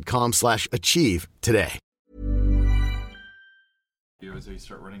linkedin.com/achieve today. As they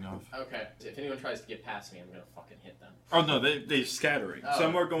start running off. Okay. If anyone tries to get past me, I'm gonna fucking hit them. Oh no, they're scattering. Oh.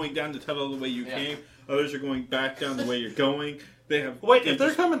 Some are going down the tunnel the way you came. Others are going back down the way you're going. They have. Wait, if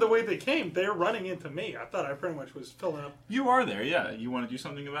they're coming the way they came, they're running into me. I thought I pretty much was filling up. You are there, yeah. You want to do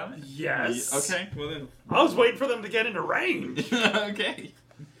something about it? Yes. Okay, well then. I was waiting for them to get into range. Okay.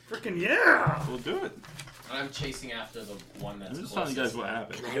 Freaking yeah. We'll do it. And I'm chasing after the one that's I'm just closest. telling you guys what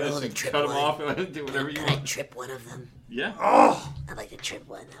happened. Can I You guys roll to can trip cut them one? off and do whatever you Can I want. trip one of them? Yeah. Oh! I'd like to trip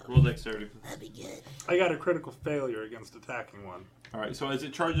one. Roll dexterity. That'd be good. I got a critical failure against attacking one. Alright, so as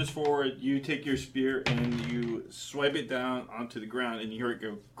it charges forward, you take your spear and you swipe it down onto the ground and you hear it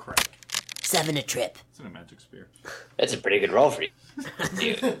go crack. 7 to trip. It's not a magic spear. That's a pretty good roll for you. 7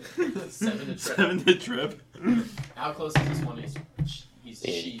 to trip. 7 to trip. How close is this one?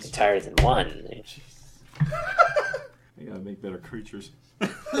 It's higher than 1. You gotta make better creatures.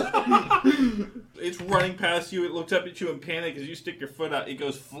 It's running past you. It looks up at you in panic as you stick your foot out. It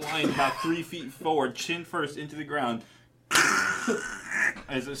goes flying about 3 feet forward, chin first into the ground.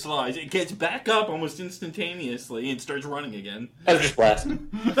 As it slides, it gets back up almost instantaneously and starts running again. Eldritch Blast.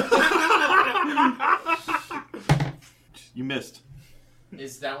 You missed.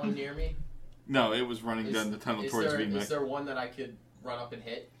 Is that one near me? No, it was running down the tunnel towards Is VMAX. there one that I could run up and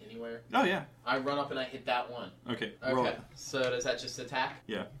hit anywhere? Oh, yeah. I run up and I hit that one. Okay, roll Okay. it. So does that just attack?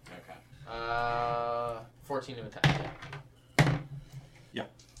 Yeah. Okay. 14 to attack. Yeah.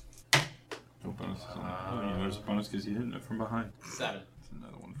 No bonuses on that. Oh, yeah, there's a bonus because you hit it from behind. 7. That's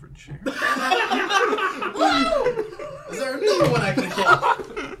another one for Chair. Is there another one I can kill?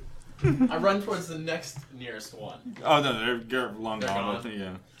 I run towards the next nearest one. Oh, no, they're long They're gone. gone?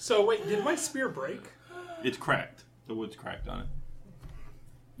 Yeah. So, wait, did my spear break? It's cracked. The wood's cracked on it.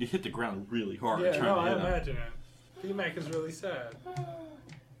 You hit the ground really hard. Yeah, trying no, to I hit him. imagine it. VMAC is really sad.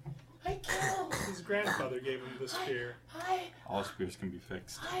 I killed. His grandfather gave him the spear. All spears can be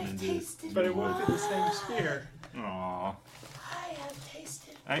fixed. But it won't be the same spear. Aww. I have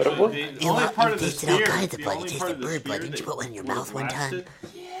tasted. Actually, the only part of the tasted all spear, kinds of the blood. only You part tasted of the bird blood. spear Didn't you that put one in your would have mouth one time? lasted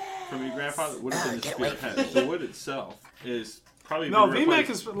from your grandfather would have been the get spear away head. from me. The wood itself is probably No, been VMAC replaced.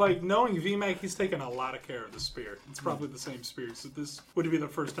 is like knowing VMAC. He's taken a lot of care of the spear. It's probably the same spear. So this would be the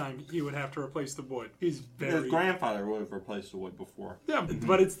first time he would have to replace the wood. He's very. His grandfather would have replaced the wood before. Yeah,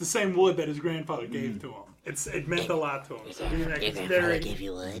 but it's the same wood that his grandfather gave to him. It meant a lot to him. So VMAC Your is grandfather very. gave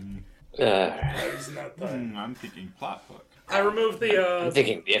you wood. He's not the- I'm thinking plot hook. I removed the. I'm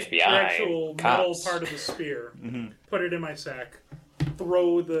thinking the FBI. actual metal Cops. part of the spear. Put it in my sack.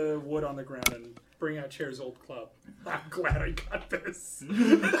 Throw the wood on the ground and bring out Chair's old club. I'm glad I got this.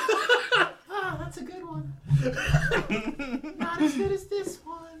 Ah, that's a good one. Not as good as this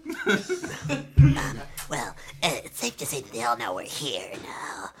one. Well, it's safe to say that they all know we're here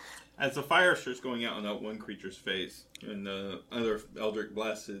now. As the fire starts going out on that one creature's face, and the other Eldritch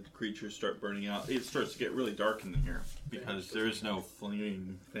blasted creatures start burning out, it starts to get really dark in here because there is no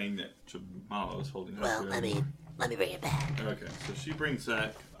flaming thing that Jamala is holding up. Well, to. let me bring it back. Okay, so she brings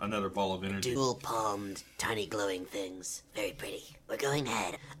back another ball of energy. Dual-palmed, tiny glowing things. Very pretty. We're going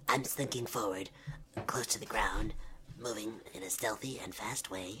ahead. I'm slinking forward, close to the ground, moving in a stealthy and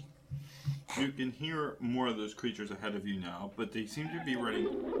fast way. You can hear more of those creatures ahead of you now, but they seem to be running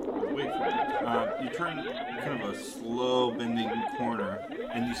away from you. You turn kind of a slow bending corner,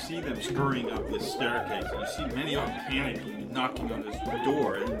 and you see them scurrying up this staircase. You see many of them panicking, knocking on this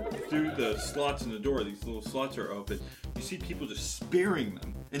door, and through the slots in the door, these little slots are open. You see people just spearing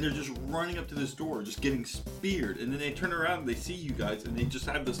them, and they're just running up to this door, just getting speared. And then they turn around and they see you guys, and they just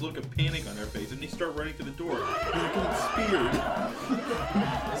have this look of panic on their face, and they start running to the door. And they're getting speared.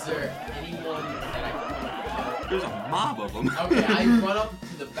 Is there anyone that I can kill? There's a mob of them. Okay, I run up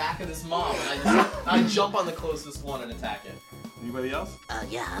to the back of this mob and I jump on the closest one and attack it. Anybody else?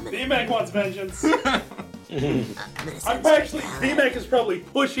 Yeah, I'm gonna. VMAC wants vengeance. I'm actually, VMAC is probably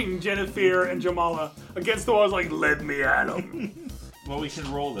pushing Jennifer and Jamala against the walls, like, let me at him. Well, we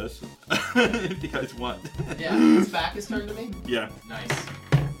can roll this if you guys want. Yeah, his back is turned to me? Yeah. Nice.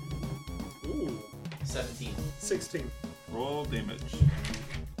 Ooh. 17. 16. Roll damage.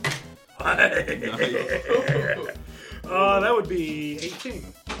 That would be 18.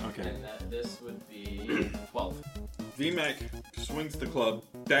 Okay. And this would be 12. VMAC swings the club,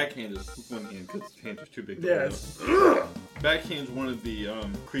 backhands one hand because his hands are too big to Yes. hold. Backhands one of the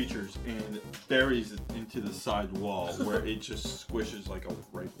creatures and buries it into the side wall where it just squishes like a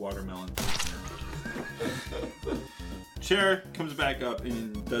ripe watermelon. Chair comes back up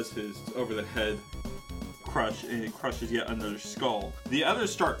and does his over the head crush, and it crushes yet another skull. The others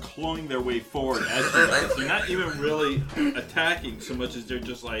start clawing their way forward as you guys. They're not even really attacking so much as they're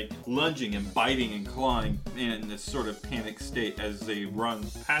just like lunging and biting and clawing in this sort of panic state as they run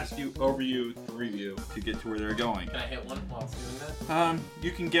past you, over you, through you to get to where they're going. Can I hit one while it's doing that?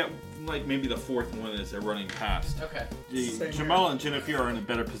 You can get like maybe the fourth one as they're running past. Okay. Jamal and Jennifer are in a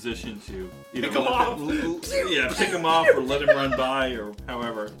better position to either Pick 'em off. pick them off or let them run by or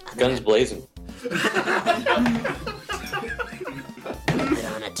however. Guns blazing. Put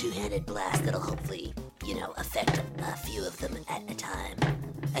on a two-handed blast that'll hopefully affect a few of them at a time.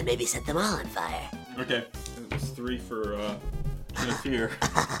 And maybe set them all on fire. Okay. It was 3 for Fear.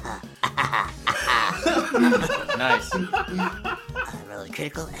 Nice. I rolled a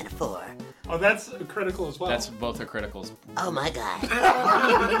critical and a 4. Oh, that's a critical as well. That's both are criticals. Oh my god.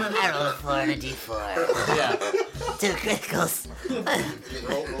 I rolled a 4 and a d4. Yeah. 2 criticals.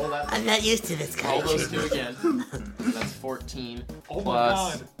 Roll that. I'm not used to this kind Roll of those 2 treatment. again. That's 14 Oh my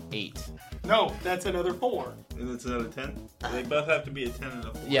plus God. 8. No, that's another 4. And that's another 10? They both have to be a 10 and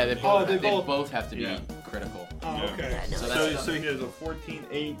a 4. Yeah, they Oh, both, they they both- both have to be Yeah. critical. Oh, Yeah. okay. Yeah, no, So it's, that's- So he has a 14,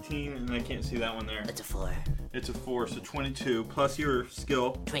 18, and I can't see that one there. it's a 4. It's a 4, so 22, plus your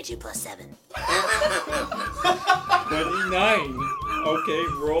skill. 22 plus 7. 29. Okay,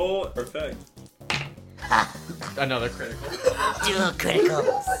 roll perfect. Another critical. Dual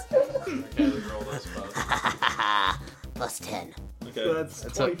criticals. Okay, we roll those both. Plus 10. Okay. So that's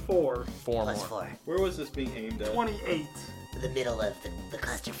That's 24. 4 Plus more. 4. Where was this being aimed at? 28. The middle of the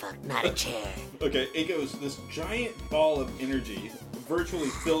clusterfuck, not a chair. Okay, it goes, this giant ball of energy virtually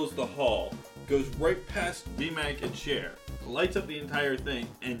fills the hall, goes right past VMAC and Cher, lights up the entire thing,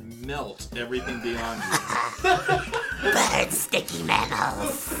 and melts everything beyond you. Burn sticky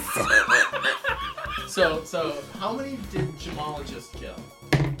mammals. So how many did Jamal just kill?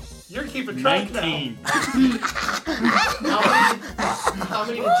 You're keeping track 19. How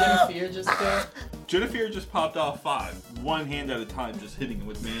many did Jennifer just kill? Jennifer just popped off 5, one hand at a time, just hitting it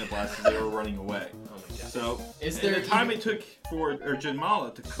with mana blast as they were running away. Oh my god. So, Is in there the time it took for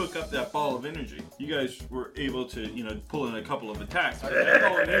Janmala to cook up that ball of energy, you guys were able to, pull in a couple of attacks. But that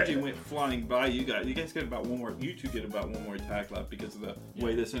ball of energy went flying by you guys. You guys get about one more. You two get about one more attack left because of the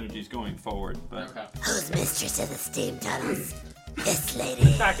way this energy is going forward. But Okay. Who's mistress of the steam tunnels? This lady.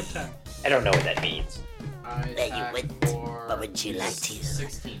 Attack of 10. I don't know what that means. I That you attack wouldn't. for What would you like to?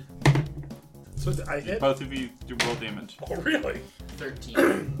 16. So I hit? both of you do roll damage. Oh, really? 13.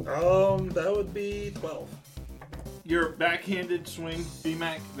 That would be 12. Your backhanded swing,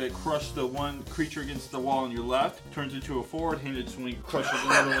 VMAC, that crushed the one creature against the wall on your left, turns into a forward-handed swing, crushes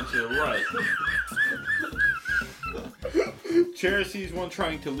another one to the right. Cher sees one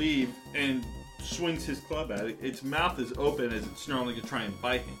trying to leave and swings his club at it. Its mouth is open as it's snarling to try and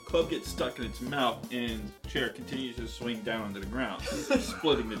bite him. Club gets stuck in its mouth, and Cher continues to swing down onto the ground,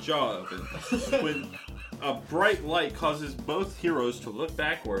 splitting the jaw open. When a bright light causes both heroes to look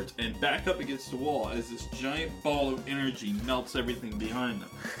backwards and back up against the wall as this giant ball of energy melts everything behind them.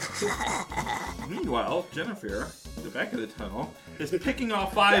 Meanwhile, Jennifer, at the back of the tunnel, is picking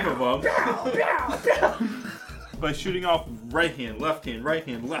off 5 of them by shooting off right hand, left hand,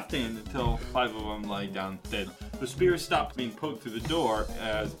 left hand until 5 of them lie down dead. The spear stops being poked through the door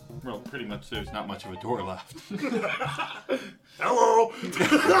as, well, pretty much there's not much of a door left. Hello!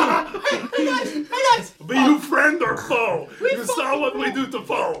 Hey guys! Be you friend or foe? You saw what we do to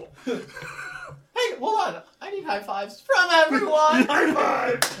foe. Hey, hold on. I need high fives from everyone. High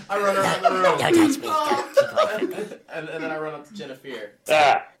five! I run around the room. Don't touch me. Don't keep away from me. And then I run up to Jennifer.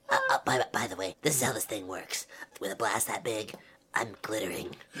 Ah! By the way, this is how this thing works. With a blast that big, I'm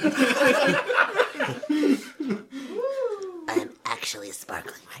glittering. I'm actually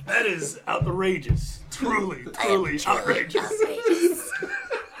sparkling right now. That is outrageous. Truly I am truly outrageous. outrageous.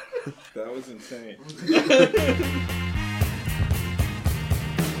 That was insane.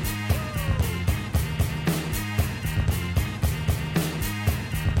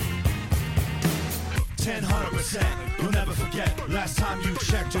 100%, you'll never forget. Last time you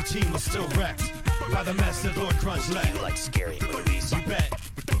checked, your team was still wrecked by the mess that Lord Crunch led. Like scary movies. You bet.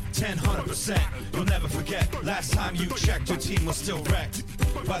 100%, you'll never forget. Last time you checked, your team was still wrecked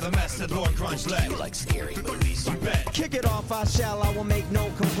by the mess that Lord Crunch led. Like scary movies. You bet. Kick it off, I will make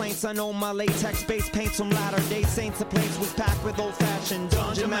no complaints. I know my latex base paints from latter-day saints. The place was packed with old-fashioned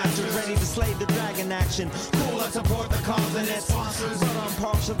dungeon masters ready to slay the dragon action. Cool and support the cause and its sponsors, but I'm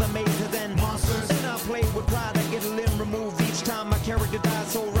partial to mazes and monsters. And I play with pride, I get a limb removed each time my character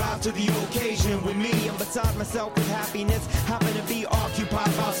dies. So rise to the occasion with me. I'm beside myself with happiness, happen to be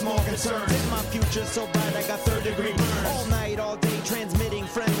occupied by small concerns. In my future so bright, I got third-degree burns. All night, all day, transmitting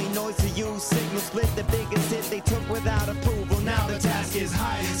friendly noise to you. Signal split, the biggest hit they took without approval. Now the task is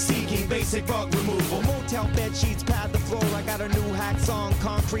hiding, seeking basic bug removal. Motel bed sheets pad the floor. I got a new hack song,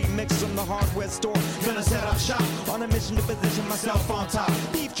 concrete mix from the hardware store. Gonna set up shop on a mission to position myself on top.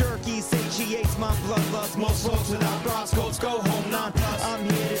 Beef jerky satiates my bloodlust. Most folks without bronze coats go home non-plus. I'm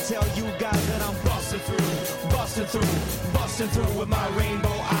here to tell you guys that I'm busting through with my rainbow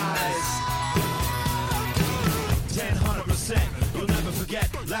eyes. 100%, you'll never forget.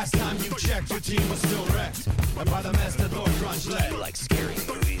 forget. Last time you checked, your team was still wrecked. And by the mess that Lord Grunge led. You like scary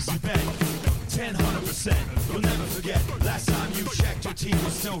movies? You bet. 100%. You'll never forget. Last time you checked, your team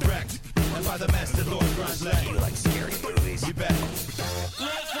was still wrecked. And by the mess that Lord Grunge led. You like scary movies? You bet.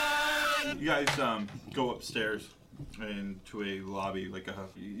 You guys go upstairs into a lobby, like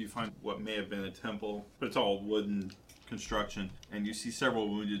you find what may have been a temple, but it's all wooden construction, and you see several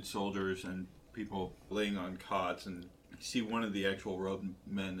wounded soldiers and people laying on cots, and you see one of the actual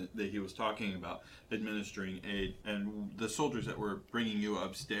roadmen that he was talking about administering aid, and the soldiers that were bringing you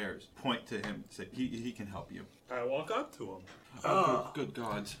upstairs point to him and say, he can help you. I walk up to him. Good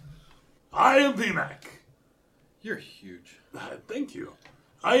gods. I am VMAC. You're huge. Thank you.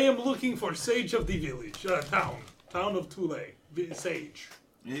 I am looking for Sage of the Village, town of Tule, Sage.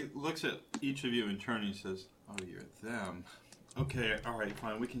 He looks at each of you in turn and he says, "Oh, you're them. Okay, all right,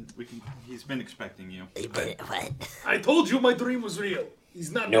 fine. We can. He's been expecting you." What? I told you my dream was real.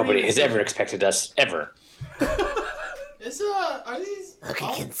 He's not. Nobody has ever expected us, ever. Are these... Who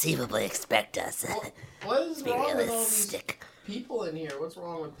can conceivably expect us? What is Be wrong with all these realistic. people in here? What's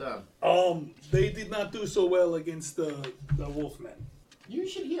wrong with them? They did not do so well against the Wolfmen. You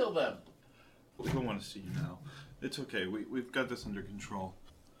should heal them. We don't want to see you now. It's okay. We've got this under control.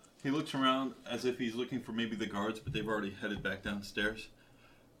 He looks around as if he's looking for maybe the guards, but they've already headed back downstairs.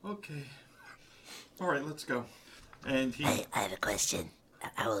 Okay. All right, let's go. And he... I have a question.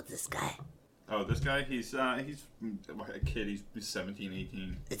 How old is this guy? Oh, this guy, he's a kid. He's 17,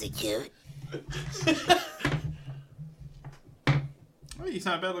 18. Is he cute? Oh, he's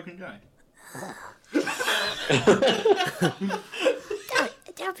not a bad-looking guy.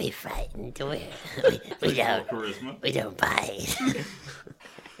 Don't be frightened. We don't. Charisma. We don't bite.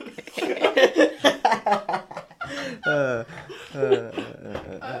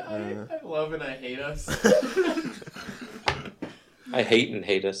 I love and I hate us. I hate and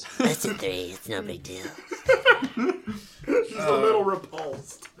hate us. That's a 3. It's no big deal. He's a little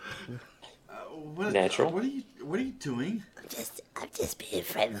repulsed. Natural. What are you doing? I'm just being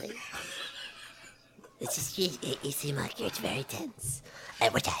friendly. It's just you seem like you're very tense.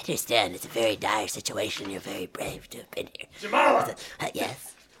 And which I understand, it's a very dire situation. You're very brave to have been here. Jamala!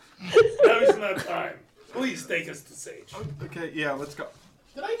 Yes? Now is not time. Please take us to Sage. Okay, yeah, let's go.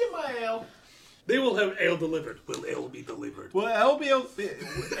 Did I get my ale? They will have ale delivered. Will ale be delivered? Will the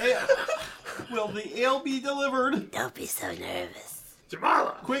ale be delivered? Don't be so nervous.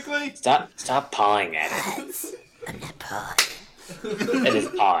 Jamala! Quickly! Stop pawing at it. I'm not pawing. It is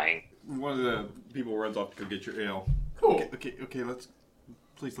pawing. One of the people runs off to go get your ale. Cool. Okay, let's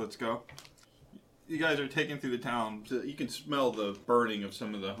go. You guys are taken through the town. So you can smell the burning of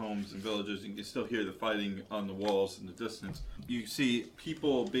some of the homes and villages. You can still hear the fighting on the walls in the distance. You see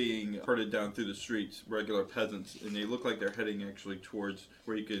people being herded down through the streets, regular peasants, and they look like they're heading actually towards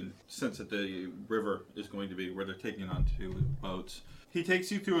where you can sense that the river is going to be, where they're taking onto boats. He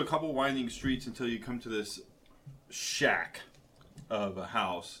takes you through a couple winding streets until you come to this shack of a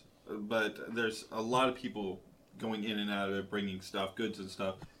house. But there's a lot of people going in and out of it, bringing stuff, goods and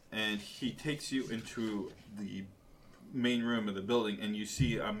stuff. And he takes you into the main room of the building, and you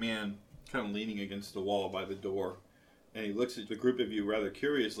see a man kind of leaning against the wall by the door. And he looks at the group of you rather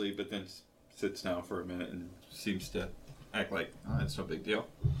curiously, but then sits down for a minute and seems to act like, oh, it's no big deal.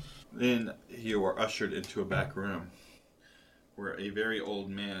 Then you are ushered into a back room where a very old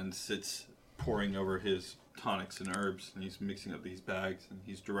man sits pouring over his tonics and herbs, and he's mixing up these bags, and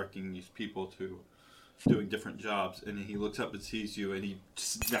he's directing these people to doing different jobs, and then he looks up and sees you, and he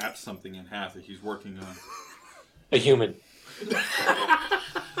snaps something in half that he's working on. A human.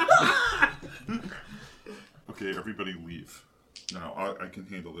 Okay, everybody leave. Now, I can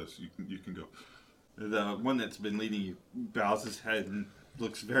handle this. You can go. The one that's been leading you bows his head and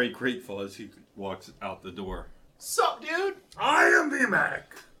looks very grateful as he walks out the door. Sup, dude? I am VMAC.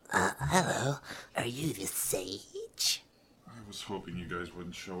 Hello. Are you the Sage? I was hoping you guys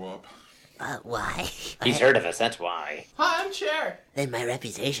wouldn't show up. Why? He's heard of us, that's why. Hi, I'm Chair. Then my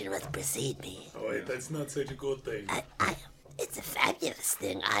reputation must precede me. Oh, wait, that's not such a good thing. It's a fabulous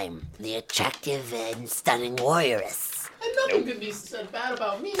thing. I'm the attractive and stunning warrioress. And nothing can be said bad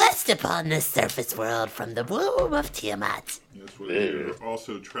about me. Blessed upon this surface world from the womb of Tiamat. Yes, well, you're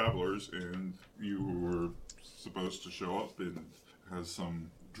also travelers, and you were supposed to show up and has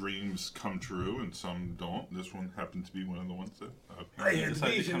some dreams come true and some don't. This one happened to be one of the ones that I had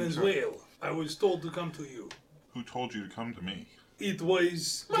vision as well. I was told to come to you. Who told you to come to me? It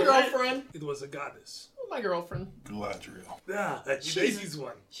was my girlfriend. It was a goddess. My girlfriend. Galadriel. Ah, Daisy's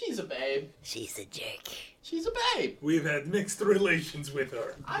one. She's a babe. She's a jerk. She's a babe. We've had mixed relations with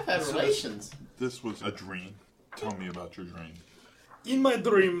her. I've had relations. This was a dream. Tell me about your dream. In my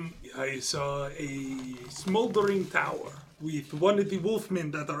dream, I saw a smoldering tower with one of the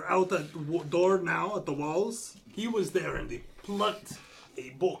wolfmen that are out at the door now, at the walls. He was there and he plucked a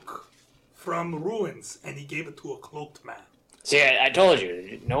book from ruins and he gave it to a cloaked man. See, I told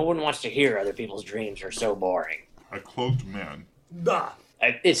you, no one wants to hear other people's dreams are so boring. A cloaked man? Nah.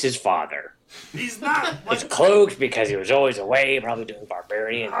 It's his father. He's not. He's cloaked because he was always away, probably doing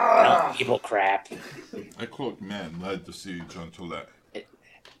barbarian people crap. A cloaked man led the siege on Tolet.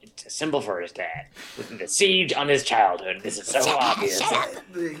 It's a symbol for his dad. The siege on his childhood. This is so obvious.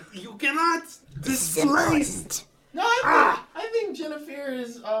 You cannot displace. No, I think Jennifer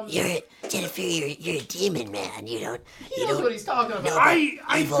is. You're a demon man. He knows what he's talking about.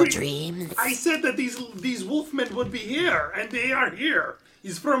 Evil dreams. I said that these wolfmen would be here, and they are here.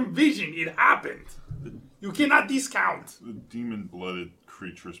 It's from vision. It happened. You cannot discount. The demon-blooded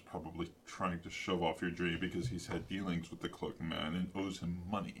creature is probably trying to shove off your dream because he's had dealings with the cloaked man and owes him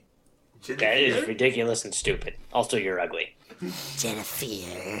money. That is ridiculous and stupid. Also, you're ugly.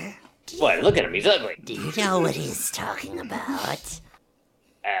 Jennifer. What? Look at him. He's ugly. Do you know what he's talking about?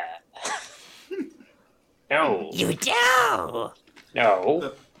 No. You do.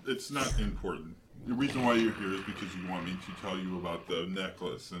 No. It's not important. The reason why you're here is because you want me to tell you about the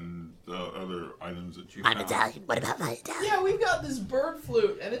necklace and the other items that you My found. medallion. What about my medallion? Yeah, we've got this bird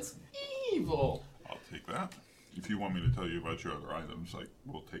flute, and it's evil. I'll take that. If you want me to tell you about your other items,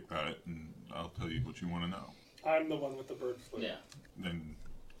 we'll take that and I'll tell you what you want to know. I'm the one with the bird flute. Yeah. Then,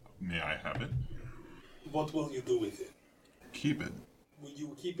 may I have it? What will you do with it? Keep it. Will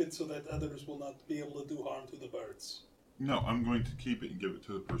you keep it so that others will not be able to do harm to the birds? No, I'm going to keep it and give it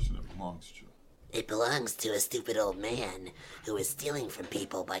to the person it belongs to. It belongs to a stupid old man who is stealing from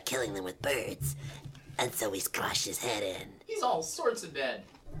people by killing them with birds, and so he's crushed his head in. He's all sorts of dead.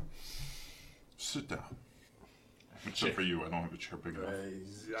 Sit down. Except for you, I don't have a chair big enough.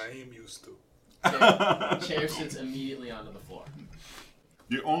 I am used to. Chair sits immediately onto the floor.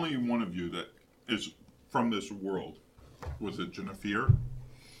 The only one of you that is from this world, was it Jennifer?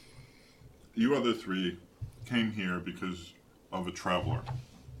 You other three came here because of a traveler.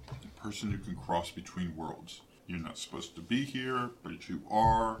 A person who can cross between worlds. You're not supposed to be here, but you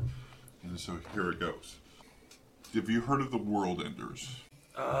are. And so here it goes. Have you heard of the World Enders?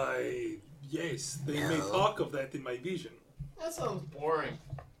 Yes, they may talk of that in my vision. That sounds boring.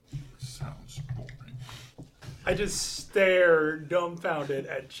 Sounds boring. I just stare dumbfounded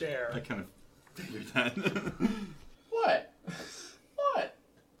at Chair. I kind of figured that. What? What?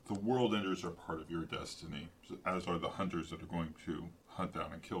 The World Enders are part of your destiny, as are the hunters that are going to hunt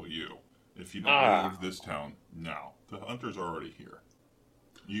down and kill you. If you don't leave this town now, the hunters are already here.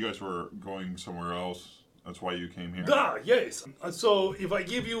 You guys were going somewhere else. That's why you came here? Yes. So if I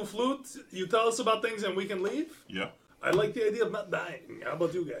give you a flute, you tell us about things and we can leave? Yeah. I like the idea of not dying. How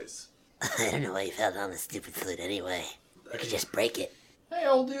about you guys? I don't know why you fell down the stupid flute anyway. You could just break it. Hey,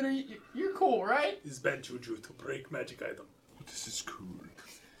 old dude, you're cool, right? It's bad juju to break magic item. This is cool.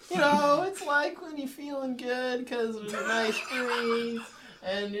 You know, it's like when you're feeling good because there's a nice breeze,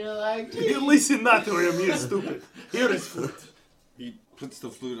 and you're like, You listen not to him, you're stupid. Here is flute. He puts the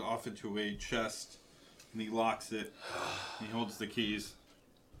flute off into a chest, and he locks it. He holds the keys.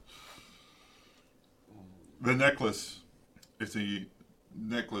 The necklace is a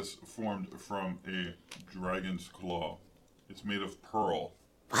necklace formed from a dragon's claw. It's made of pearl.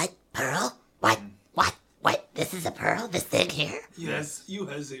 What? Pearl? What? What? This is a pearl? This thing here? Yes, you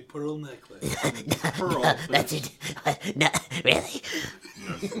has a pearl necklace. Pearl. That's it. No, really?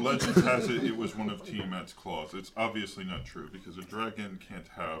 Yes, legend has it was one of Tiamat's claws. It's obviously not true because a dragon can't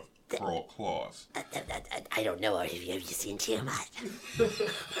have pearl claws. I don't know. Have you seen Tiamat?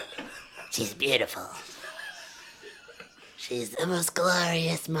 She's beautiful. She's the most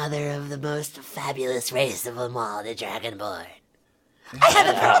glorious mother of the most fabulous race of them all, the Dragonborn. I have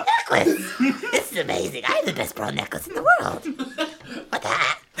a pearl necklace! This is amazing. I have the best pearl necklace in the world. What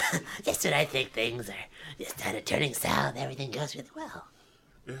the? Just when I think things are just kind of turning south, everything goes really well.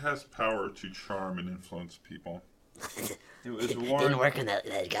 It has power to charm and influence people. It was It didn't work on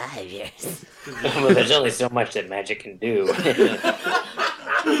that guy of yours. Well, there's only so much that magic can do.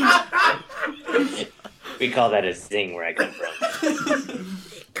 We call that a zing where I come from.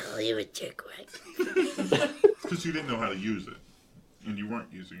 They call you a jerkwag. Because you didn't know how to use it. And you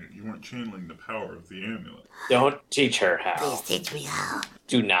weren't using it. You weren't channeling the power of the amulet. Don't teach her how. Please teach me how.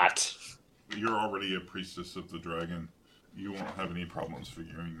 Do not. You're already a priestess of the dragon. You won't have any problems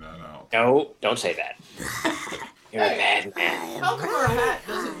figuring that out. No, don't say that. You're a bad man. How come our hat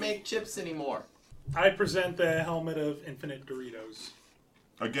doesn't make chips anymore? I present the helmet of infinite Doritos.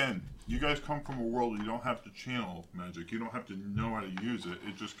 Again, you guys come from a world where you don't have to channel magic. You don't have to know how to use it.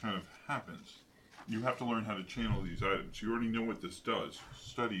 It just kind of happens. You have to learn how to channel these items. You already know what this does.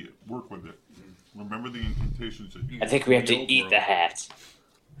 Study it. Work with it. Remember the incantations that you I think we have to eat the hat.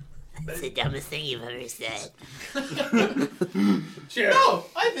 That's the dumbest thing you've ever said. Chair. No,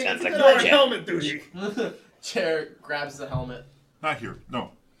 I think Sounds it's a like good a idea. Helmet duty. Chair grabs the helmet Not here.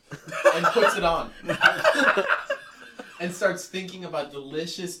 No. and puts it on. And starts thinking about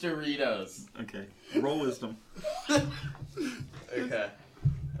delicious Doritos. Okay. Roll wisdom. Okay.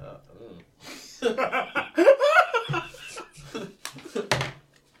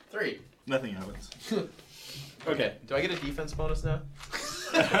 3. Nothing happens. Okay. Do I get a defense bonus now?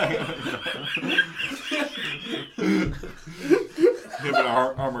 You have an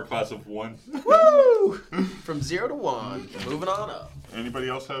armor class of 1. Woo! From 0 to 1. Moving on up. Anybody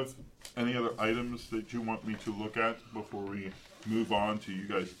else have any other items that you want me to look at before we move on to you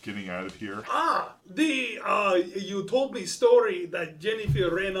guys getting out of here? You told me story that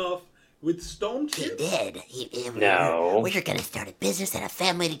Jennifer ran off with Stone He Chip. did. No. We were gonna start a business and a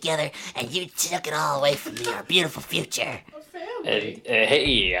family together, and you took it all away from me, our beautiful future.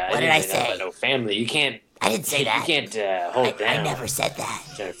 Hey, What did I say? No family. You can't. I didn't say that. You can't hold down. I never said that.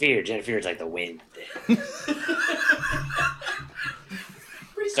 Jennifer's like the wind.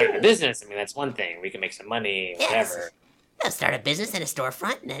 Starting a business, I mean, that's one thing. We can make some money, whatever. I'll start a business and a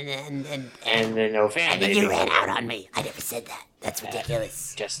storefront, and And then no family. and then you ran out on me. I never said that. That's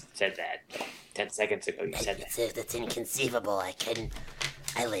ridiculous. Just said that 10 seconds ago. You said that. That's inconceivable.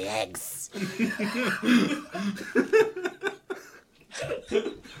 I lay eggs.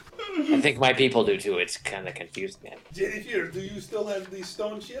 I think my people do too. It's kind of confusing. Jennifer, do you still have the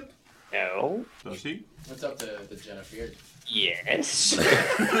Stone Chip? No. Does he? What's up to the Jennifer? Yes.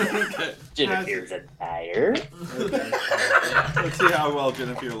 Jennifer's a liar. Okay. Let's see how well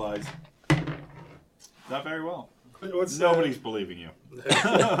Jennifer lies. Not very well. Nobody's believing you.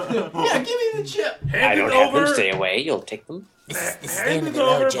 Yeah, give me the chip. I don't have them. Stay away. You'll take them. This is the end of the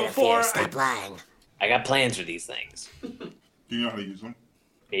road, Jennifer. Stop lying. I got plans for these things. Do you know how to use them?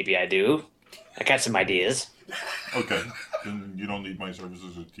 Maybe I do. I got some ideas. Okay. Then you don't need my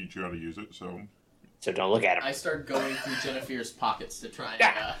services to teach you how to use it, so... So don't look at them. I start going through Jennifer's pockets to try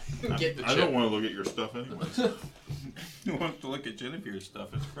and get the chip. I don't want to look at your stuff anyways. You want to look at Jennifer's stuff.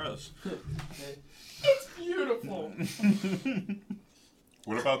 It's gross. It's beautiful.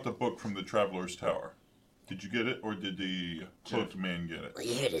 What about the book from the Traveler's Tower? Did you get it, or did the cloaked man get it? Well,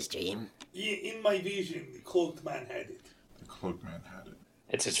 you heard his dream. In my vision, the cloaked man had it. The cloaked man had it.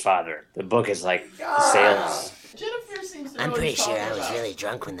 It's his father. The book is like sales. Jennifer seems to know I'm what pretty he's sure talking I was about. really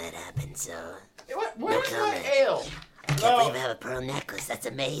drunk when that happened, so... Where's No my comment. ale? I can't believe I have a pearl necklace. That's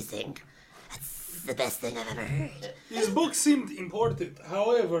amazing. That's the best thing I've ever heard. His book seemed important.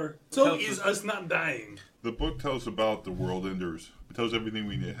 However, so is us not dying. The book tells about the world enders. It tells everything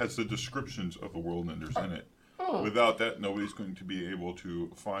we need. It has the descriptions of the world enders in it. Oh. Without that, nobody's going to be able to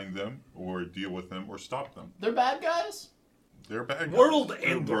find them or deal with them or stop them. They're bad guys? They're bad guys. World They're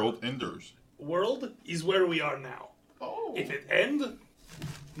ender. world enders. World is where we are now. Oh. If it end,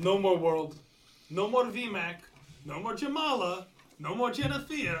 no more world, no more VMAC, no more Jamala, no more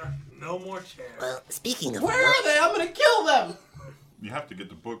Jennifer, no more Chair. Well, speaking of... Where are they? I'm gonna kill them! You have to get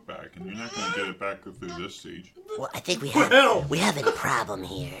the book back, and you're not going to get it back through this stage. Well, I think we have a problem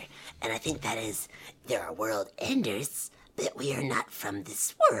here, and I think that is there are world enders, but we are not from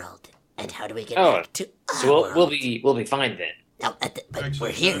this world. And how do we get back to our So world? we'll be fine then. No, but Actually,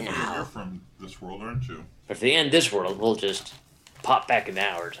 we're here Jennifer, now. You're from this world, aren't you? But if they end this world, we'll just pop back in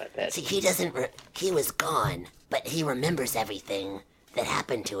ours, I bet. See, he doesn't. He was gone, but he remembers everything that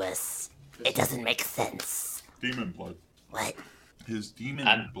happened to us. It doesn't make sense. Demon blood. What? His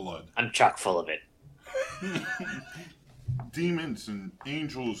demon blood. I'm chock full of it. Demons and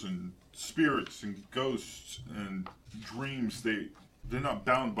angels and spirits and ghosts and dreams, they're not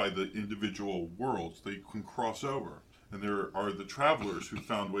bound by the individual worlds. They can cross over. And there are the travelers who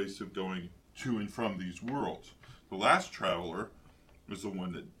found ways of going to and from these worlds. The last traveler was the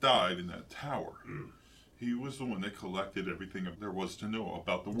one that died in that tower. He was the one that collected everything there was to know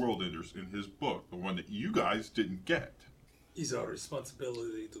about the world enders in his book, the one that you guys didn't get. It's our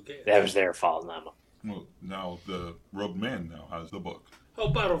responsibility to get. That was their fault, Nama. Well, now the robed man now has the book. How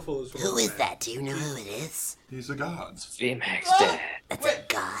powerful is Who is that? Do you know who it is? He's a god. VMAX dad. That's a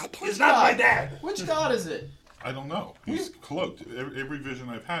god. It's not my dad. Which god is it? I don't know. He's cloaked. Every vision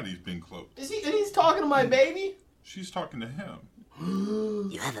I've had, he's been cloaked. Is he? And he's talking to my baby? She's talking to him.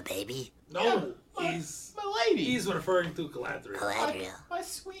 You have a baby? No. My lady. He's referring to Galadriel. Galadriel. My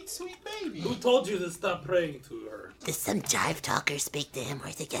sweet, sweet baby. Who told you to stop praying to her? Does some jive talker speak to him?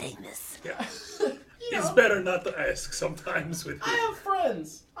 Where's he getting this? Yeah. It's better not to ask sometimes with I have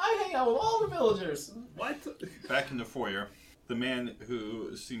friends. I hang out with all the villagers. What? Back in the foyer, the man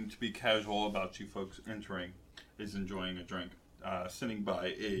who seemed to be casual about you folks entering is enjoying a drink, sitting by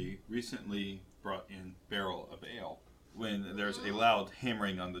a recently brought in barrel of ale. When there's a loud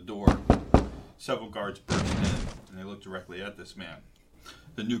hammering on the door, several guards burst in, and they look directly at this man.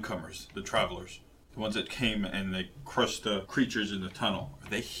 The newcomers, the travelers, the ones that came and they crushed the creatures in the tunnel. Are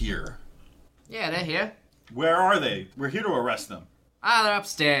they here? Yeah, they're here. Where are they? We're here to arrest them. They're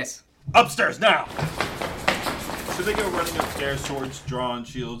upstairs. Upstairs now! So they go running upstairs, swords drawn,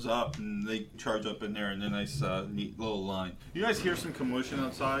 shields up, and they charge up in there in a nice, neat little line. You guys hear some commotion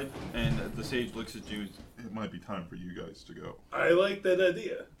outside, and the sage looks at you. It might be time for you guys to go. I like that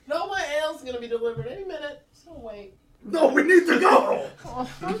idea. No, my ale's gonna be delivered any minute. So wait. No, we need to go! Oh,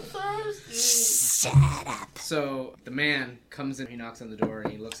 I'm thirsty. Shut up. So the man comes in, he knocks on the door,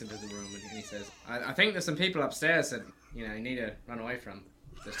 and he looks into the room, and he says, I think there's some people upstairs that, you need to run away from.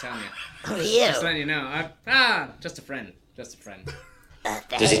 Just telling you. Who are you? Just letting you know. Just a friend. Just a friend.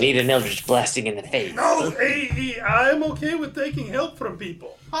 Does he need an eldritch blasting in the face? No, I'm okay with taking help from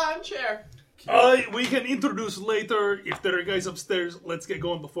people. Hi, I'm Chair. We can introduce later. If there are guys upstairs, let's get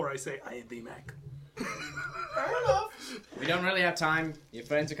going before I say I am VMAC. Fair enough. We don't really have time. Your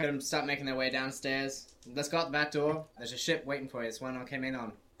friends are going to start making their way downstairs. Let's go out the back door. There's a ship waiting for you. It's one I came in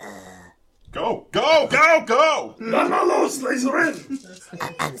on. Go! Go! Go! Go! Vámonos,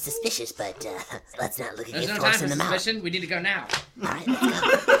 Lazarin! I'm suspicious, but let's not look at There's you no time force for in the mouth. suspicion. We need to go now. Alright,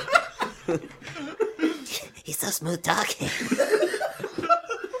 let's go. He's so smooth talking.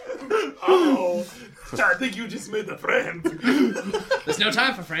 Oh, I think you just made a friend. There's no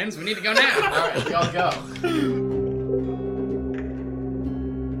time for friends. We need to go now. Alright, y'all go.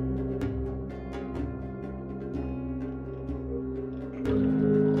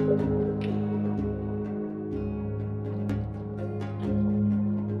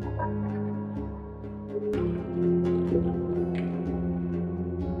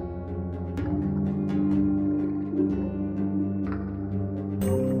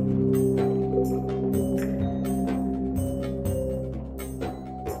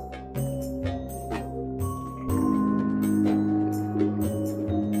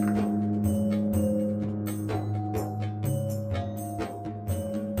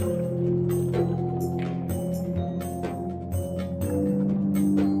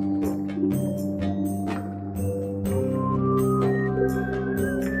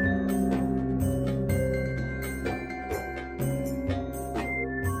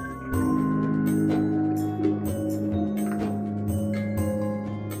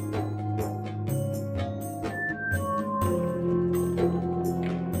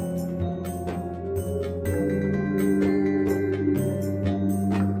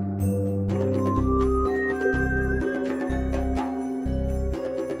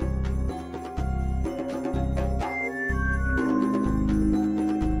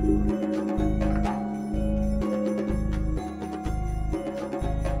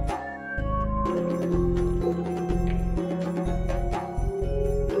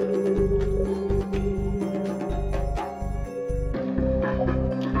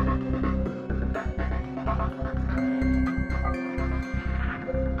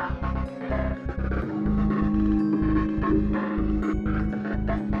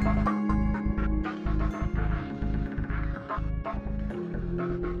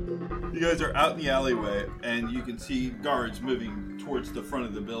 You guys are out in the alleyway, and you can see guards moving towards the front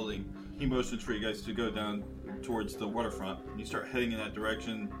of the building. He motions for you guys to go down towards the waterfront. You start heading in that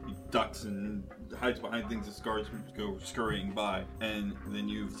direction. He ducks and hides behind things as guards go scurrying by. And then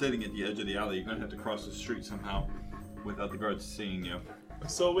you sitting at the edge of the alley. You're going to have to cross the street somehow without the guards seeing you.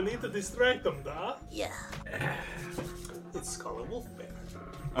 So we need to distract them, da? Yeah. It's called a wolf bear.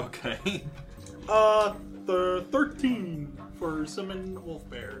 Okay. The 13 for summon wolf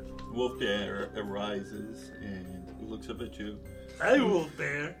bear. Wolf bear arises and looks up at you. Hey, wolf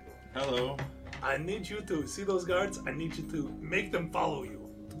bear. Hello. I need you to see those guards. I need you to make them follow you.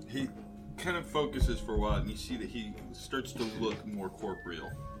 He kind of focuses for a while, and you see that he starts to look more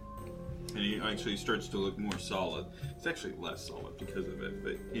corporeal. And he actually starts to look more solid. It's actually less solid because of it,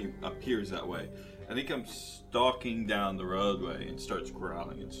 but he appears that way. And he comes stalking down the roadway and starts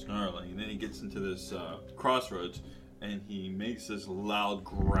growling and snarling. And then he gets into this crossroads, and he makes this loud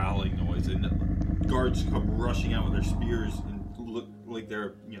growling noise. And guards come rushing out with their spears and look like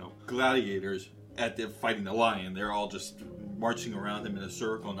they're, gladiators at the fighting the lion. They're all just marching around him in a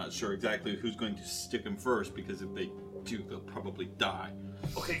circle, not sure exactly who's going to stick him first, because if they do, they'll probably die.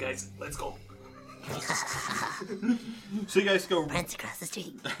 Okay, guys, let's go. So you guys go Prance across the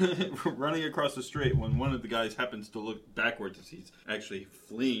street. running across the street when one of the guys happens to look backwards as he's actually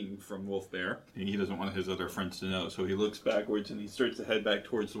fleeing from Wolf Bear. And he doesn't want his other friends to know, so he looks backwards and he starts to head back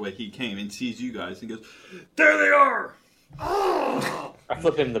towards the way he came and sees you guys and goes, "There they are!" I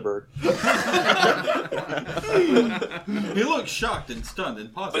flip him the bird. He looks shocked and stunned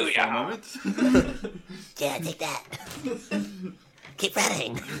and pauses for a moment. Yeah, take that. Keep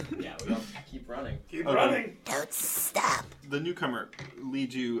running. Yeah, we all keep running. Keep running. Don't stop. The newcomer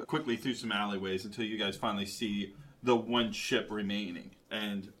leads you quickly through some alleyways until you guys finally see the one ship remaining.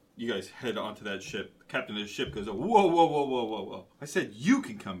 And you guys head onto that ship. The captain of the ship goes, "Whoa, whoa, whoa, whoa, whoa, whoa. I said you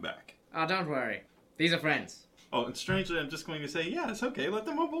can come back." Oh, don't worry. These are friends. Oh, and strangely, I'm just going to say, yeah, it's okay. Let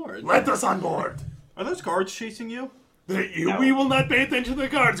them aboard. Let us on board. Are those guards chasing you? No. We will not pay attention to the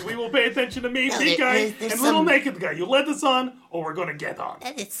guards. We will pay attention to me, No, big guy, there's and little some- naked guy. You let us on, or we're gonna get on.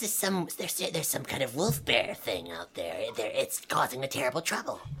 It's just there's some kind of wolf bear thing out there. It's causing a terrible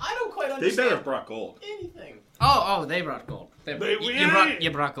trouble. I don't quite They understand better have brought gold. anything. Oh, they brought gold.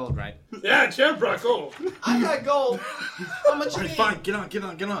 You brought gold, right? Yeah, Jeff brought gold. I got gold. How much you need? Fine, get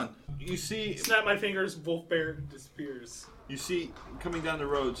on. You see... Snap my fingers, wolf bear disappears. You see, coming down the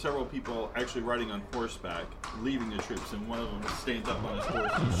road, several people actually riding on horseback, leaving the troops, and one of them stands up on his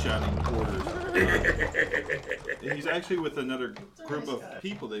horse and shouting orders. And he's actually with another group of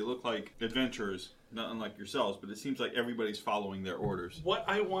people. They look like adventurers, not unlike yourselves, but it seems like everybody's following their orders. What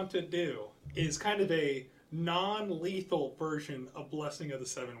I want to do is kind of a non-lethal version of Blessing of the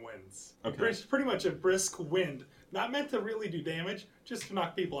Seven Winds. Okay. It's pretty much a brisk wind, not meant to really do damage, just to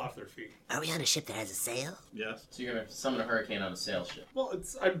knock people off their feet. Are we on a ship that has a sail? Yes. So you're gonna summon a hurricane on a sail ship. Well,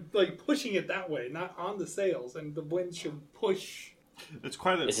 I'm like pushing it that way, not on the sails, and the wind should push. It's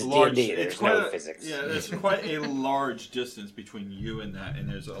quite a This is large. D&D, It's there's quite no a, physics. Yeah, there's quite a large distance between you and that, and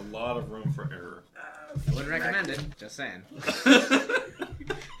there's a lot of room for error. I wouldn't recommend it. Just saying.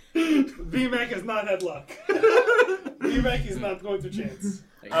 VMAC has not had luck. VMAC is not going to chance.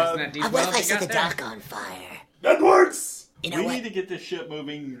 What if I set the dock on fire? That works! You know We what? need to get this ship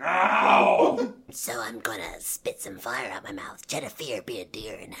moving now! So I'm gonna spit some fire out my mouth. Jennifer, be a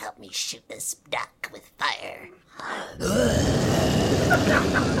deer and help me shoot this duck with fire.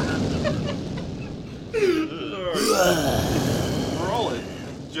 Roll it.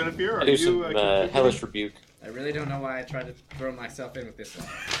 Jennifer, I are do you... some hellish rebuke. I really don't know why I tried to throw myself in with this one.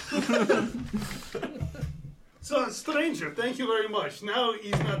 So, stranger, thank you very much. Now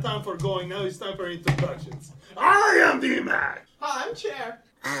is not time for going, now it's time for introductions. I am VMAC! Hi, I'm Chair.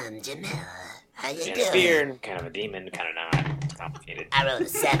 I'm Jamila. How you Jennifer, doing? kind of a demon, kind of not. It's complicated. I rolled a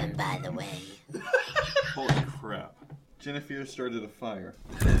 7, by the way. Holy crap. Jennifer started a fire.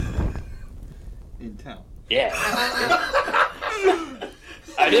 In town. Yeah.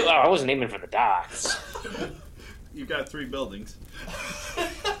 I wasn't aiming for the docks. You've got 3 buildings.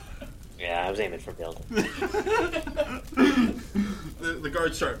 Yeah, I was aiming for building. The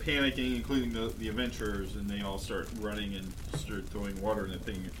guards start panicking, including the adventurers, and they all start running and start throwing water in the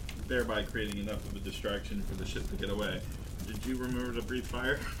thing, thereby creating enough of a distraction for the ship to get away. Did you remember to breathe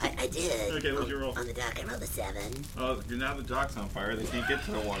fire? I did. Okay, what's your roll? On the dock, I rolled a 7. Oh, now the dock's on fire. They can't get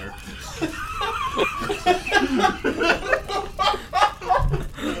to the water.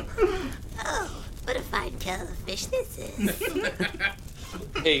 Oh, what a fine kettle of fish this is.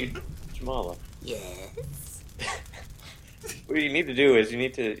 Hey, Jamala. Yes? What you need to do is you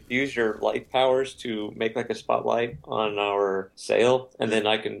need to use your light powers to make like a spotlight on our sail, and then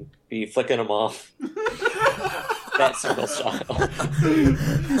I can be flicking them off. That single style.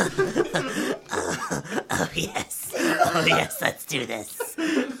 Oh, yes. Oh, yes, let's do this.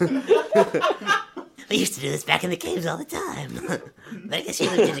 We used to do this back in the caves all the time. But I guess she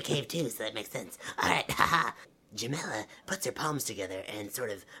lived in a cave too, so that makes sense. Alright, haha. Jamila puts her palms together and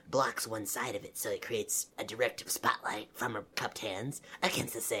sort of blocks one side of it so it creates a direct spotlight from her cupped hands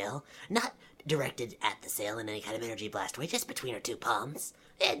against the sail. Not directed at the sail in any kind of energy blast way, just between her 2 palms.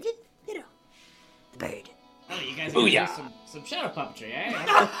 And, you know, the bird. Oh, you guys Booyah. do some shadow puppetry, eh?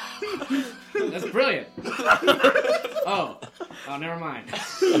 That's brilliant. Oh, never mind.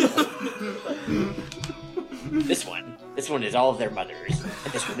 This one is all of their mothers,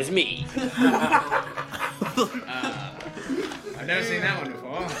 and this one is me. I've never seen that one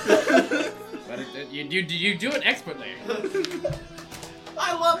before. But you do it expertly.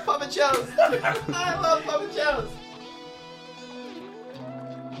 I love puppet shows. I love puppet shows.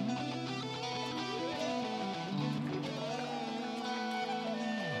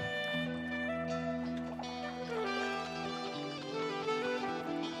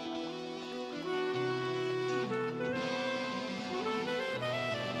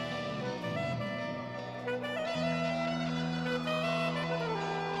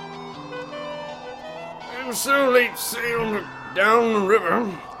 so they sailed down the river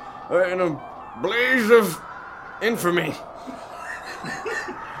in a blaze of infamy.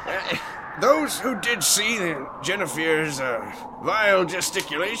 Those who did see Jennifer's vile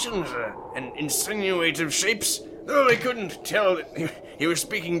gesticulations and insinuative shapes, though they couldn't tell that he was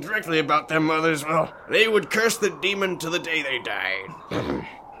speaking directly about their mothers, well, they would curse the demon to the day they died.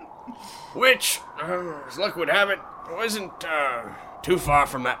 Which, as luck would have it, wasn't too far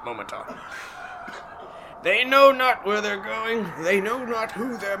from that moment on. They know not where they're going, they know not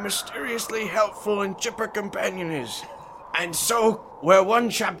who their mysteriously helpful and chipper companion is. And so, where one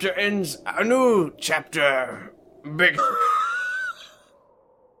chapter ends, a new chapter begins.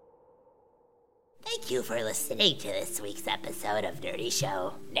 Thank you for listening to this week's episode of Nerdy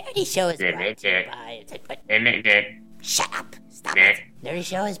Show. Nerdy Show is brought to you by... Shut up! Stop it! Nerdy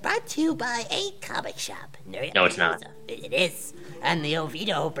Show is brought to you by a comic shop. No, it's not. It is. And the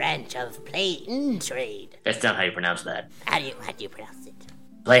Oviedo branch of Play and Trade. That's not how you pronounce that. How do you pronounce it?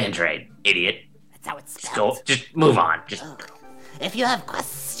 Play and trade, idiot. That's how it's spelled. Just move on. If you have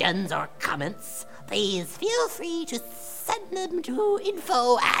questions or comments, please feel free to send them to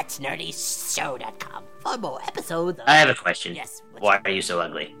info@nerdyshow.com for more episodes of... I have a question. Yes. Why are you so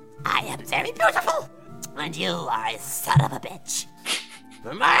ugly? I am very beautiful, and you are a son of a bitch.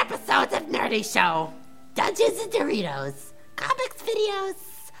 For more episodes of Nerdy Show, Dungeons and Doritos, comics videos,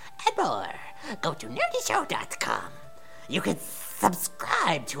 and more, go to nerdyshow.com. You can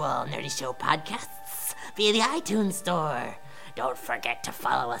subscribe to all Nerdy Show podcasts via the iTunes Store. Don't forget to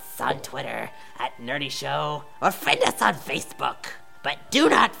follow us on Twitter @NerdyShow or friend us on Facebook. But do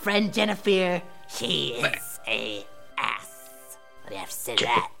not friend Jennifer. She is a ass. What do you have to say to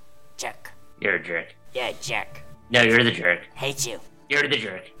that, jerk? You're a jerk. You're a jerk. No, you're the jerk. Hate you. You're the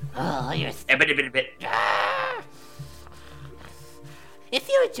jerk. Oh, you're... Ah! If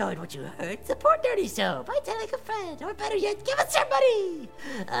you enjoyed what you heard, support Nerdy Show by telling a friend, or better yet, give us your money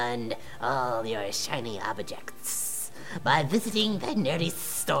and all your shiny objects by visiting the Nerdy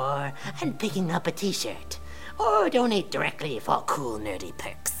Store and picking up a t-shirt, or donate directly for cool nerdy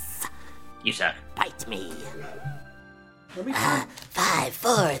perks. You suck. Bite me. 5,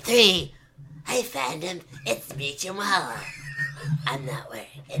 4, 3. Hey, fandom, it's me, Jamal. I'm not wearing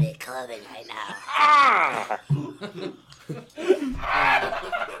any clothing right now.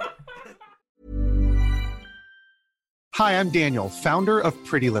 Hi, I'm Daniel, founder of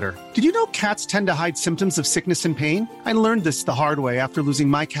Pretty Litter. Did you know cats tend to hide symptoms of sickness and pain? I learned this the hard way after losing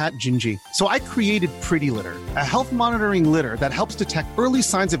my cat, Gingy. So I created Pretty Litter, a health monitoring litter that helps detect early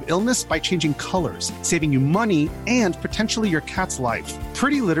signs of illness by changing colors, saving you money and potentially your cat's life.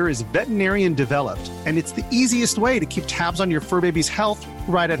 Pretty Litter is veterinarian developed, and it's the easiest way to keep tabs on your fur baby's health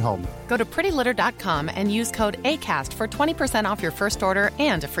right at home. Go to prettylitter.com and use code ACAST for 20% off your first order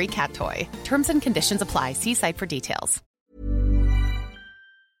and a free cat toy. Terms and conditions apply. See site for details.